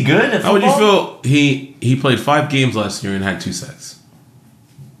feel? Is he good at football? How would you feel? He played 5 games last year and had 2 sacks.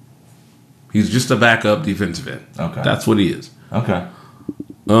 He's just a backup defensive end. Okay. That's what he is. Okay.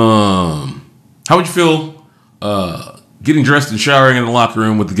 How would you feel getting dressed and showering in the locker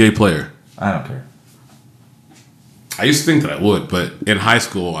room with the gay player? I don't care. I used to think that I would, but in high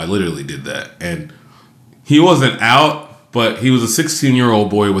school, I literally did that. And he wasn't out, but he was a 16-year-old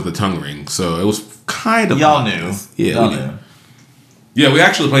boy with a tongue ring. So it was kind of... Y'all knew. Yeah, Y'all we knew. knew. Yeah, we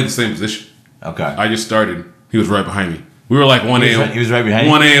actually played the same position. Okay. I just started. He was right behind me. We were like 1A. He was right behind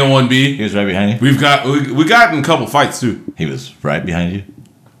you? 1A and 1B. He was right behind you? We got in a couple fights, too. He was right behind you?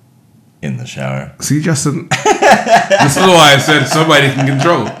 In the shower. See, Justin? This is why I said somebody can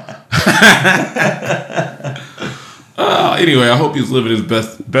control. Anyway, I hope he's living his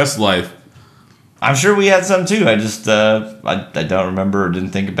best life. I'm sure we had some, too. I just, I don't remember or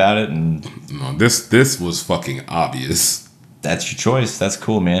didn't think about it. And No, this was fucking obvious. That's your choice. That's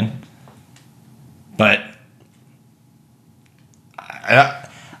cool, man. But...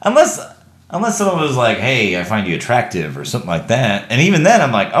 unless someone was like, "Hey, I find you attractive" or something like that, and even then,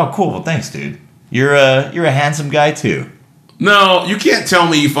 I'm like, "Oh, cool. Well, thanks, dude. You're a handsome guy too." No, you can't tell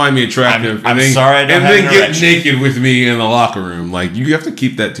me you find me attractive. I'm sorry, I don't and have then an get erection. naked with me in the locker room. Like you have to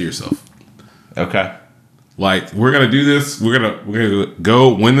keep that to yourself. Okay. Like we're gonna do this. We're gonna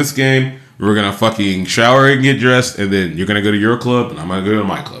go win this game. We're gonna fucking shower and get dressed, and then you're gonna go to your club, and I'm gonna go to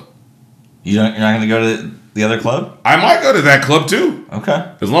my club. You're not gonna go to the other club? I might go to that club too.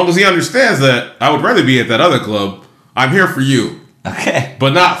 Okay. As long as he understands that I would rather be at that other club. I'm here for you. Okay.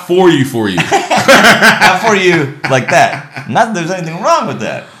 But not for you. Not for you like that. Not that there's anything wrong with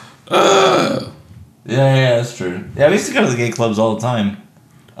that. Yeah, that's true. Yeah, we used to go to the gay clubs all the time.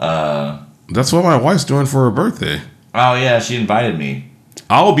 That's what my wife's doing for her birthday. Oh, yeah, she invited me.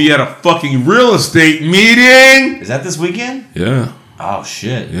 I'll be at a fucking real estate meeting. Is that this weekend? Yeah. Oh,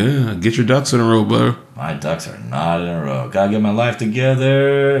 shit. Yeah, get your ducks in a row, bro. My ducks are not in a row. Gotta get my life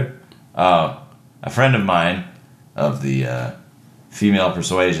together. A friend of mine of the female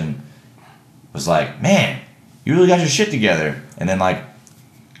persuasion was like, "Man, you really got your shit together." And then, like,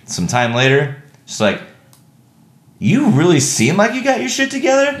 some time later, she's like, "You really seem like you got your shit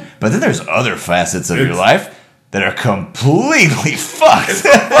together, but then there's other facets of your life that are completely fucked." It's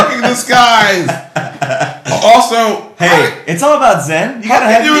a fucking disguise. Also, hey, it's all about Zen. You gotta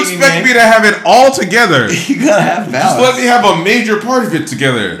how have can you yin and expect yang. me to have it all together? You gotta have balance. Just let me have a major part of it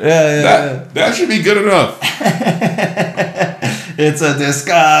together. Yeah. That should be good enough. It's a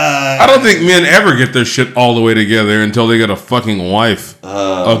disguise. I don't think men ever get their shit all the way together until they get a fucking wife.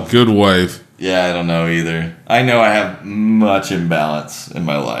 A good wife. Yeah, I don't know either. I know I have much imbalance in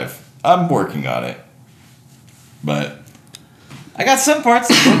my life. I'm working on it. But I got some parts.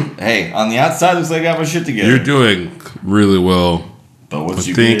 Hey, on the outside, looks like I got my shit together. You're doing really well. But once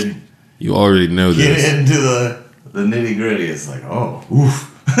you think you already know get this. into the nitty gritty, it's like, oh, oof.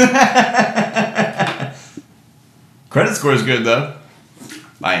 Credit score is good, though.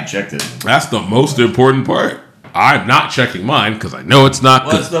 I ain't checked it. That's the most important part. I'm not checking mine because I know it's not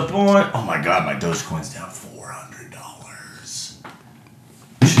What's good. the point? Oh my god, my Dogecoin's down $400.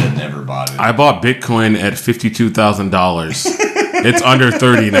 Should have never bought it. I bought Bitcoin at $52,000. It's under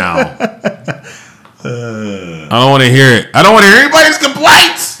 30 now. I don't want to hear it. I don't want to hear anybody's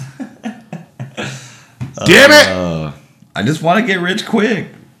complaints. Damn it. I just want to get rich quick.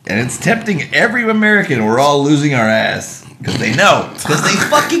 And it's tempting every American. We're all losing our ass. Because they know. Because they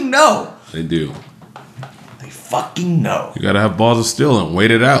fucking know. They do. They fucking know. You got to have balls of steel and wait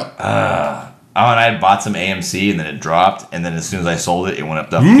it out. And I bought some AMC and then it dropped. And then as soon as I sold it, it went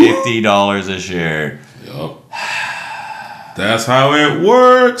up to $50 a share. Yup. That's how it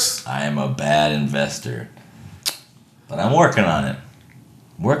works. I am a bad investor. But I'm working on it.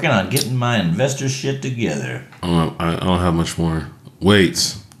 Working on getting my investor shit together. I don't have much more.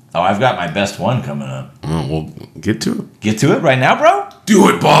 Wait. Oh, I've got my best one coming up. Well, get to it. Get to it right now, bro? Do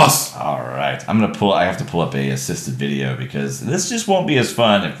it, boss. All right. I have to pull up a assisted video because this just won't be as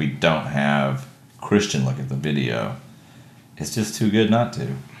fun if we don't have Christian look at the video. It's just too good not to.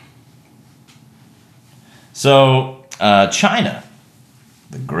 So, China,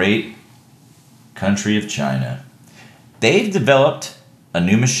 the great country of China, they've developed a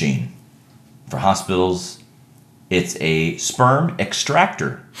new machine for hospitals. It's a sperm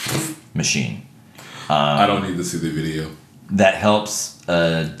extractor. machine. I don't need to see the video. That helps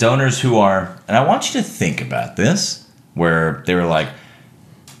donors who are, and I want you to think about this, where they were like,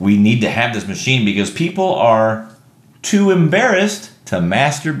 we need to have this machine because people are too embarrassed to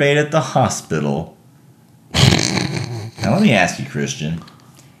masturbate at the hospital. Now let me ask you, Christian,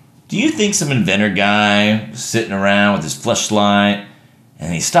 do you think some inventor guy was sitting around with his fleshlight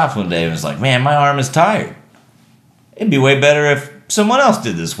and he stopped one day and was like, man, my arm is tired. It'd be way better if someone else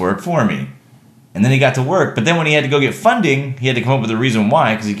did this work for me. And then he got to work, but then when he had to go get funding, he had to come up with a reason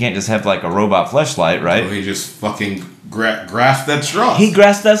why, because he can't just have like a robot fleshlight, right? So he just fucking grasped at straws. He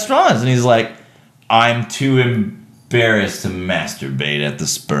grasped at straws, and he's like, I'm too embarrassed to masturbate at the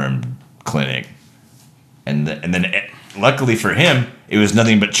sperm clinic. And then, luckily for him, it was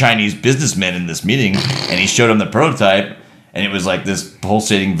nothing but Chinese businessmen in this meeting, and he showed them the prototype, and it was like this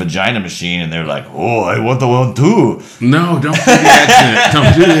pulsating vagina machine, and they're like, oh, I want the one too. No, don't do the accent.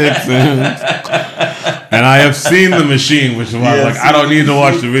 Don't do the accent. And I have seen the machine, which is why I was like, I don't need to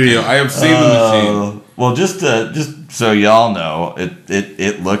watch the video. I have seen the machine. Well, just so y'all know,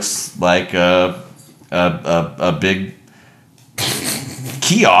 it looks like a big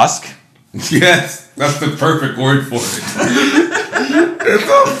kiosk. Yes, that's the perfect word for it. It's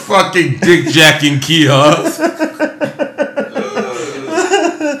a fucking dick-jacking kiosk.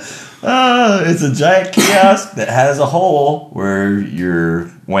 It's a giant kiosk that has a hole where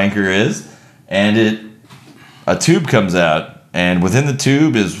your wanker is, and a tube comes out, and within the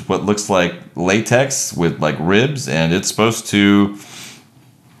tube is what looks like latex with like ribs, and it's supposed to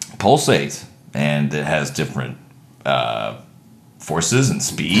pulsate, and it has different forces and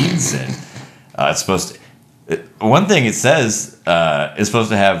speeds, and it's supposed to. One thing it says is supposed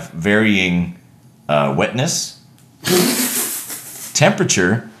to have varying wetness,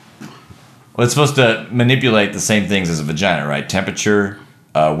 temperature. Well, it's supposed to manipulate the same things as a vagina, right? Temperature,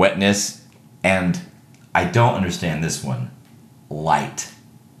 wetness, and I don't understand this one. Light.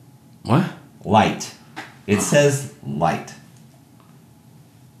 What? Light. It says light.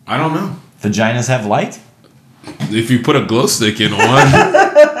 I don't know. Vaginas have light? If you put a glow stick in one.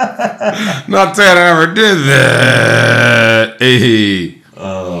 Not that I ever did that. Hey.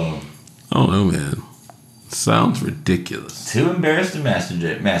 Oh. I don't know, man. Sounds ridiculous. Too embarrassed to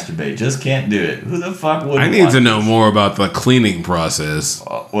masturbate. Just can't do it. Who the fuck would? I need to know more about the cleaning process.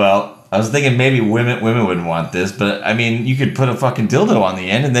 Well, I was thinking maybe women wouldn't want this, but I mean, you could put a fucking dildo on the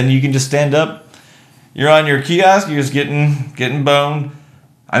end, and then you can just stand up. You're on your kiosk. You're just getting boned.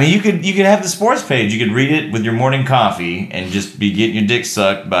 I mean, you could have the sports page. You could read it with your morning coffee and just be getting your dick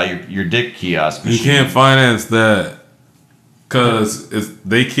sucked by your dick kiosk machine. You can't finance that. Because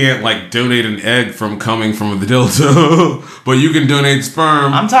they can't, like, donate an egg from coming from the dildo. But you can donate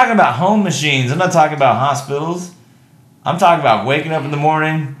sperm. I'm talking about home machines. I'm not talking about hospitals. I'm talking about waking up in the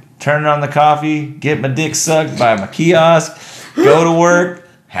morning, turning on the coffee, get my dick sucked by my kiosk, go to work,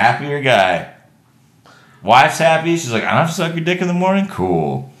 happier guy. Wife's happy. She's like, I don't have to suck your dick in the morning?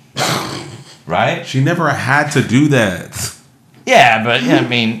 Cool. Right? She never had to do that. Yeah, but, I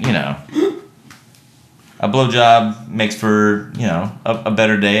mean, you know. A blowjob makes for, you know, a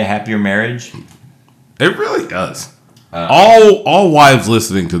better day, a happier marriage. It really does. All wives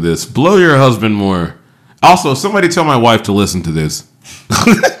listening to this, blow your husband more. Also, somebody tell my wife to listen to this.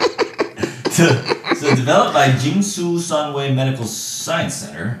 So developed by Jingsu Sunway Medical Science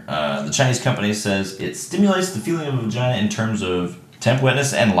Center, the Chinese company says it stimulates the feeling of a vagina in terms of temp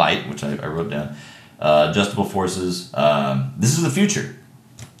wetness and light, which I wrote down, adjustable forces. This is the future.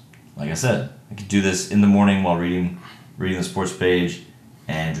 Like I said, I could do this in the morning while reading the sports page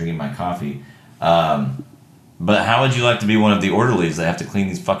and drinking my coffee. But how would you like to be one of the orderlies that have to clean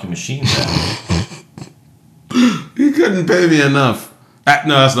these fucking machines out? You couldn't pay me enough.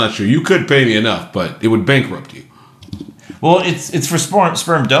 No, that's not true. You could pay me enough, but it would bankrupt you. Well, it's for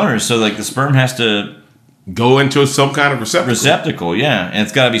sperm donors, so like the sperm has to go into some kind of receptacle. Yeah, and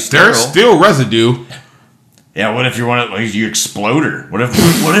it's got to be sterile. There's still residue. Yeah, what if you're one of you exploder? What if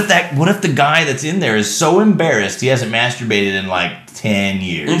the guy that's in there is so embarrassed he hasn't masturbated in like 10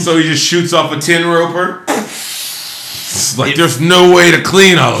 years? And so he just shoots off a tin roper. It's like there's no way to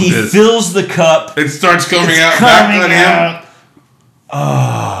clean all of this. He fills the cup. It starts coming out back on him.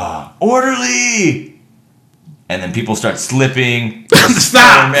 Orderly. And then people start slipping.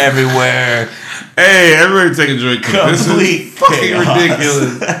 Stop everywhere. Hey, everybody take a drink. This is fucking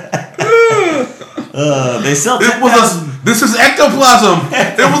ridiculous. They sell. This is ectoplasm.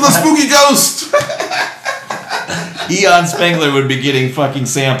 It was a spooky ghost. Eon Spengler would be getting fucking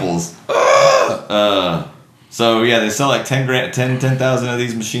samples. So yeah, they sell like 10,000 of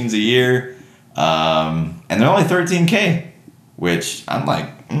these machines a year, and they're only $13,000, which I'm like,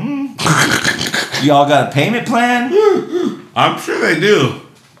 Y'all got a payment plan? I'm sure they do.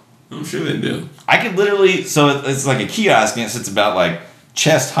 I could literally, so it's like a kiosk and it sits about like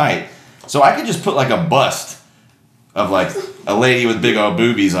chest height. So I could just put like a bust of like a lady with big old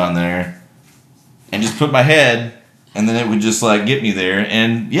boobies on there and just put my head and then it would just like get me there.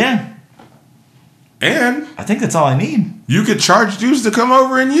 And yeah. And I think that's all I need. You could charge dudes to come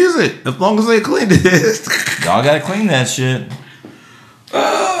over and use it as long as they cleaned it. Y'all gotta clean that shit.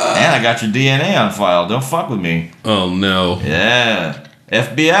 And I got your DNA on file. Don't fuck with me. Oh no. Yeah.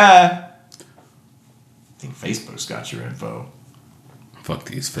 FBI. I think Facebook's got your info. Fuck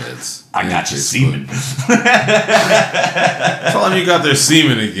these feds. I got your semen. Tell them you got their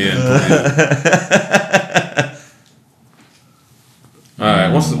semen again.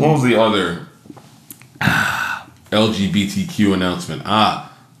 Alright, what was the other LGBTQ announcement?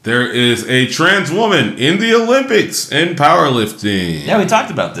 There is a trans woman in the Olympics in powerlifting. Yeah, we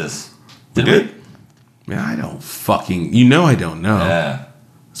talked about this. Did we? Man, I don't fucking... I don't know. Yeah.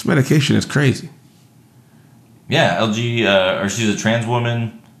 This medication is crazy. Yeah, or she's a trans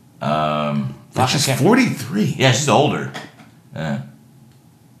woman. She's 43. Yeah, she's older. Yeah.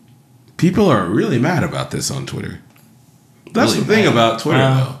 People are really mad about this on Twitter. That's Really the thing mad. about Twitter,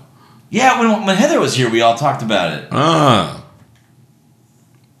 though. Yeah, when Heather was here, we all talked about it.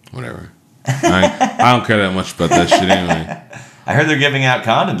 Whatever. I don't care that much about that shit anyway. I heard they're giving out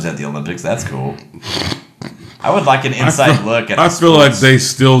condoms at the Olympics. That's cool. I would like an inside look at. I feel like they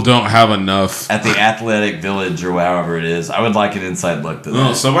still don't have enough at the Athletic Village or however it is. I would like an inside look to that.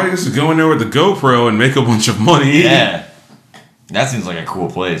 No, somebody has to go in there with the GoPro and make a bunch of money. Yeah, that seems like a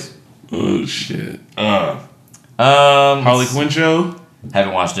cool place. Oh shit. Harley Quinn show.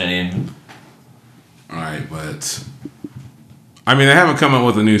 Haven't watched any. All right, but I mean, they haven't come out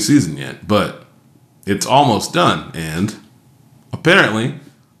with a new season yet, but it's almost done, and apparently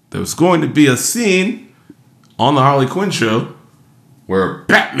there was going to be a scene on the Harley Quinn show where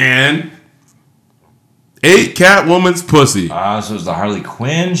Batman ate Catwoman's pussy. So it was the Harley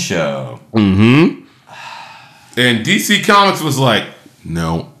Quinn show. Mm-hmm. And DC Comics was like,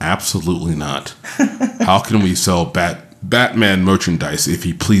 no, absolutely not. How can we sell Batman merchandise if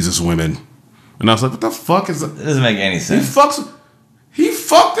he pleases women? And I was like, what the fuck is that? It doesn't make any sense. He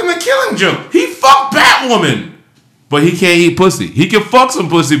fucked in the Killing Joke. He fucked Batwoman. But he can't eat pussy. He can fuck some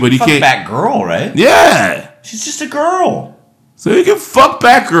pussy, but he can't. Batgirl, right? Yeah. She's just a girl. So he can fuck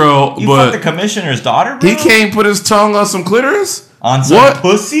Batgirl, you but fuck the commissioner's daughter, bro? He can't put his tongue on some clitoris? On some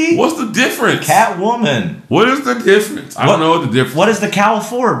pussy? What's the difference? Catwoman. What is the difference? I don't know what the difference is. What is the cowl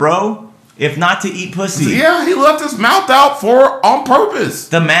for, bro? If not to eat pussy. Yeah, he left his mouth out on purpose.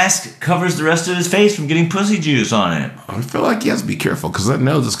 The mask covers the rest of his face from getting pussy juice on it. I feel like he has to be careful because that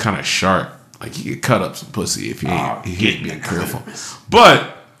nose is kind of sharp. Like he could cut up some pussy if he ain't being careful.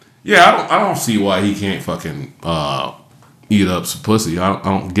 But yeah, I don't see why he can't fucking eat up some pussy. I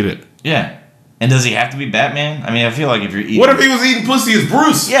don't get it. Yeah. And does he have to be Batman? I mean, I feel like if you're eating... What if he was eating pussy as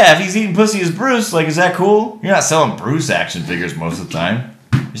Bruce? Yeah, if he's eating pussy as Bruce, like, is that cool? You're not selling Bruce action figures most of the time.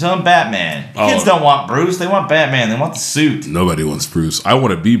 You're selling Batman. Kids don't want Bruce. They want Batman. They want the suit. Nobody wants Bruce. I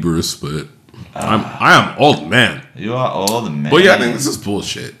want to be Bruce, but I am old man. You are old man. But yeah, I think this is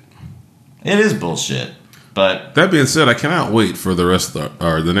bullshit. It is bullshit. But that being said, I cannot wait for the rest of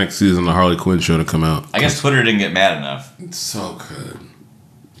the next season of the Harley Quinn show to come out. I guess Twitter didn't get mad enough. It's so good.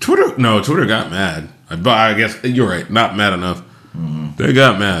 Twitter got mad. But I guess you're right. Not mad enough. Mm-hmm. They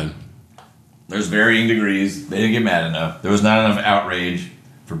got mad. There's varying degrees. They didn't get mad enough. There was not enough outrage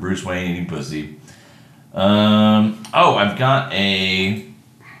for Bruce Wayne eating pussy. I've got a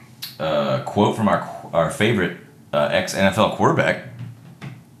quote from our favorite ex-NFL quarterback,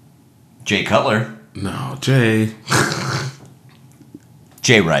 Jay Cutler. No, Jay.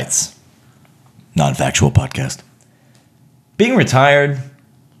 Jay writes, non-factual podcast. Being retired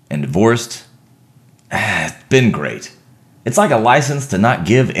and divorced, it's been great. It's like a license to not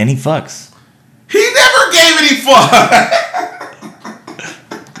give any fucks. He never gave any fucks!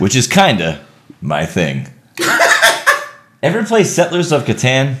 Which is kinda my thing. Ever play Settlers of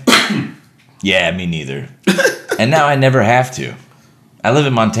Catan? Yeah, me neither. And now I never have to. I live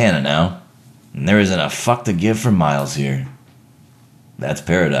in Montana now, and there isn't a fuck to give for miles here. That's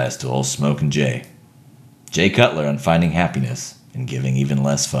paradise to old Smokin' Jay. Jay Cutler on finding happiness and giving even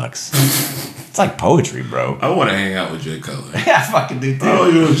less fucks. It's like poetry, bro. I want to hang out with Jay Cutler. Yeah, I fucking do too. Oh,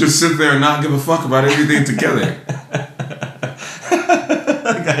 you just sit there and not give a fuck about everything together.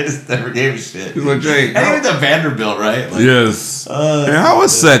 That guy just never gave a shit. He's like, Jay. And he went to Vanderbilt, right? Like, yes. And how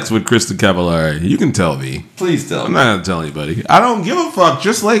was sex with Kristen Cavallari? You can tell me. Please tell me. I'm not going to tell anybody. I don't give a fuck,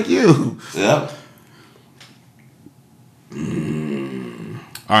 just like you. Yep.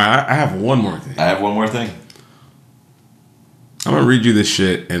 All right, I have one more thing. I have one more thing. I'm going to read you this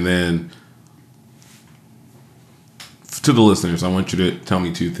shit, and then to the listeners, I want you to tell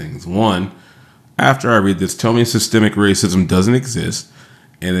me two things. One, after I read this, tell me if systemic racism doesn't exist.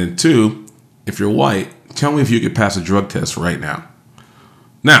 And then two, if you're white, tell me if you could pass a drug test right now.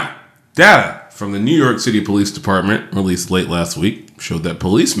 Now, data from the New York City Police Department released late last week showed that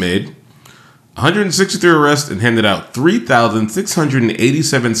police made 163 arrests and handed out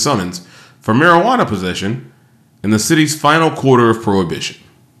 3,687 summons for marijuana possession in the city's final quarter of prohibition.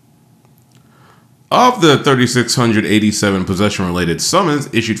 Of the 3,687 possession-related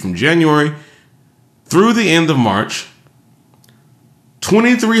summons issued from January through the end of March,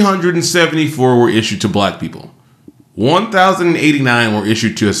 2,374 were issued to black people, 1,089 were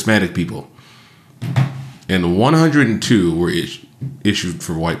issued to Hispanic people, and 102 were issued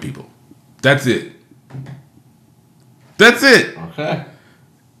for white people. That's it. That's it. Okay.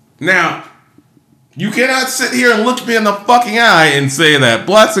 Now, you cannot sit here and look me in the fucking eye and say that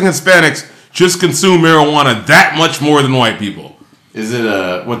blacks and Hispanics just consume marijuana that much more than white people. Is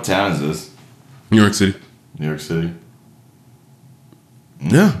it what town is this? New York City. New York City.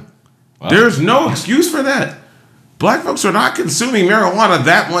 Yeah. Wow. There's no excuse for that. Black folks are not consuming marijuana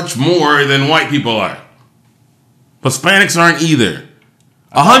that much more than white people are. Hispanics aren't either.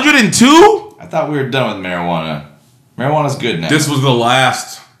 102? I thought we were done with marijuana. Marijuana's good now. This was the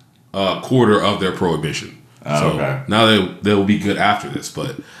last quarter of their prohibition. Oh, okay. Now they will be good after this,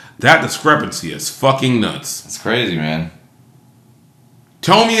 but that discrepancy is fucking nuts. It's crazy, man.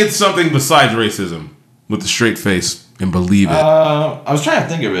 Tell me it's something besides racism with a straight face and believe it. I was trying to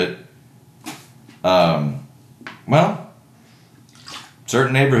think of it. Well,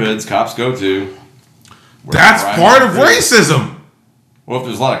 certain neighborhoods cops go to. That's part of racism. Well, if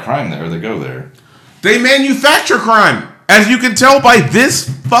there's a lot of crime there, they go there. They manufacture crime. As you can tell by this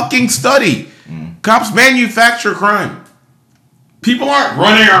fucking study. Cops manufacture crime. People aren't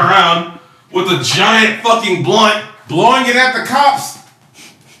running around with a giant fucking blunt blowing it at the cops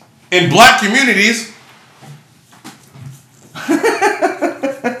in black communities.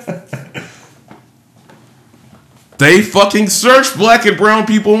 They fucking search black and brown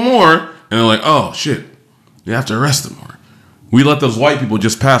people more, and they're like, oh shit, you have to arrest them more. We let those white people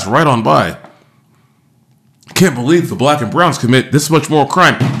just pass right on by. I can't believe the black and browns commit this much more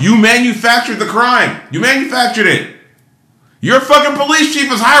crime. You manufactured the crime. You manufactured it. Your fucking police chief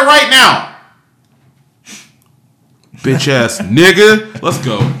is high right now. Bitch ass nigga. Let's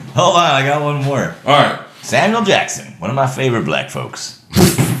go. Hold on, I got one more. All right. Samuel Jackson, one of my favorite black folks.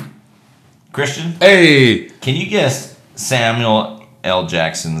 Christian? Hey. Can you guess Samuel L.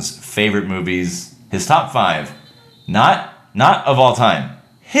 Jackson's favorite movies? His top 5. Not of all time.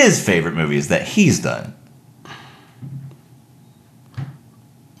 His favorite movies that he's done.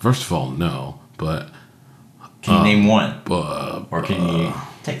 First of all, no, but can you name one? Or can you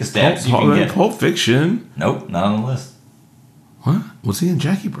take a stab so you can get Pulp Fiction? Nope, not on the list. What? Was he in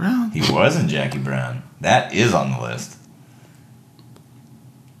Jackie Brown? He was in Jackie Brown. That is on the list.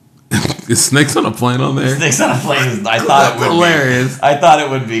 Is Snakes on a Plane on there? Snakes on a Plane. I thought it would hilarious. be. I thought it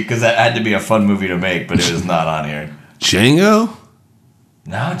would be because that had to be a fun movie to make, but it was not on here. Django?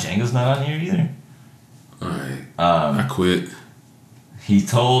 No, Django's not on here either. All right. I quit. He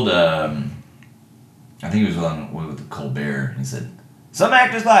told, I think he was on with Colbert. He said, "Some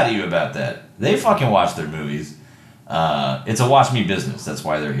actors lie to you about that. They fucking watch their movies. It's a watch me business. That's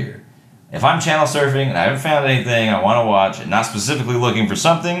why they're here. If I'm channel surfing and I haven't found anything I want to watch and not specifically looking for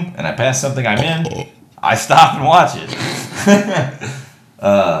something and I pass something I'm in, I stop and watch it."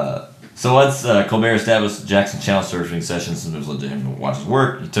 So once Colbert established Jackson channel surfing sessions and it was led to him to watch his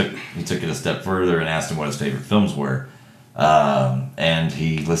work, he took it a step further and asked him what his favorite films were. And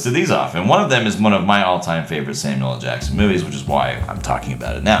he listed these off. And one of them is one of my all-time favorite Samuel L. Jackson movies, which is why I'm talking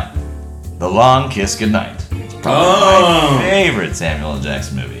about it now. The Long Kiss Goodnight. It's probably my favorite Samuel L.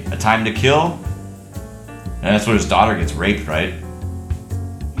 Jackson movie. A Time to Kill. And that's where his daughter gets raped, right?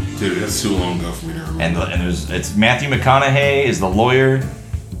 Dude, that's too long ago for me to remember. And it's Matthew McConaughey is the lawyer,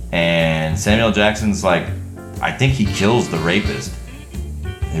 and Samuel L. Jackson's like, I think he kills the rapist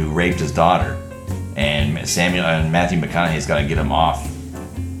who raped his daughter. And Matthew McConaughey's got to get him off.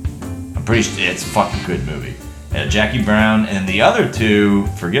 I'm pretty sure it's a fucking good movie. Jackie Brown, and the other two,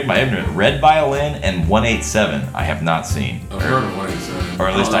 forgive my ignorance, Red Violin and 187, I have not seen. I've heard of 187. Or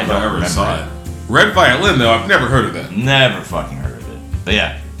at least I don't remember it. Red Violin, though, I've never heard of that. Never fucking heard of it. But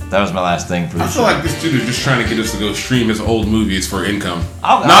yeah, that was my last thing for the show. I feel like this dude is just trying to get us to go stream his old movies for income.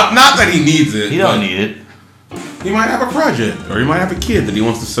 Not that he needs it. He don't need it. He might have a project, or he might have a kid that he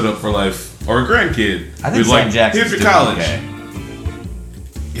wants to set up for life, or a grandkid. I think Sam Jackson's here's your college. Okay.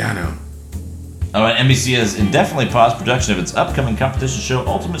 Yeah, I know. NBC has indefinitely paused production of its upcoming competition show,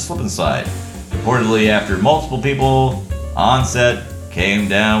 Ultimate Slip and Slide. Reportedly, after multiple people on set came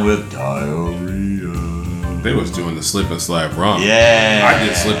down with diarrhea. They was doing the slip and slide wrong. Yeah. I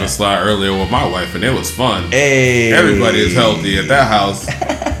did slip and slide earlier with my wife, and it was fun. Hey. Everybody is healthy at that house.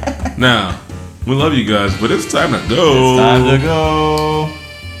 Now, we love you guys, but it's time to go. It's time to go.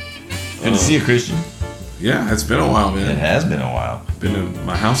 Good to see you, Christian. Yeah, it's been a while, man. It has been a while. Been in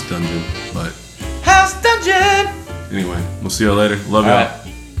my house dungeon, but... House dungeon! Anyway, we'll see y'all later. Love y'all.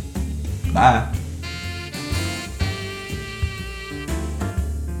 Right. Bye.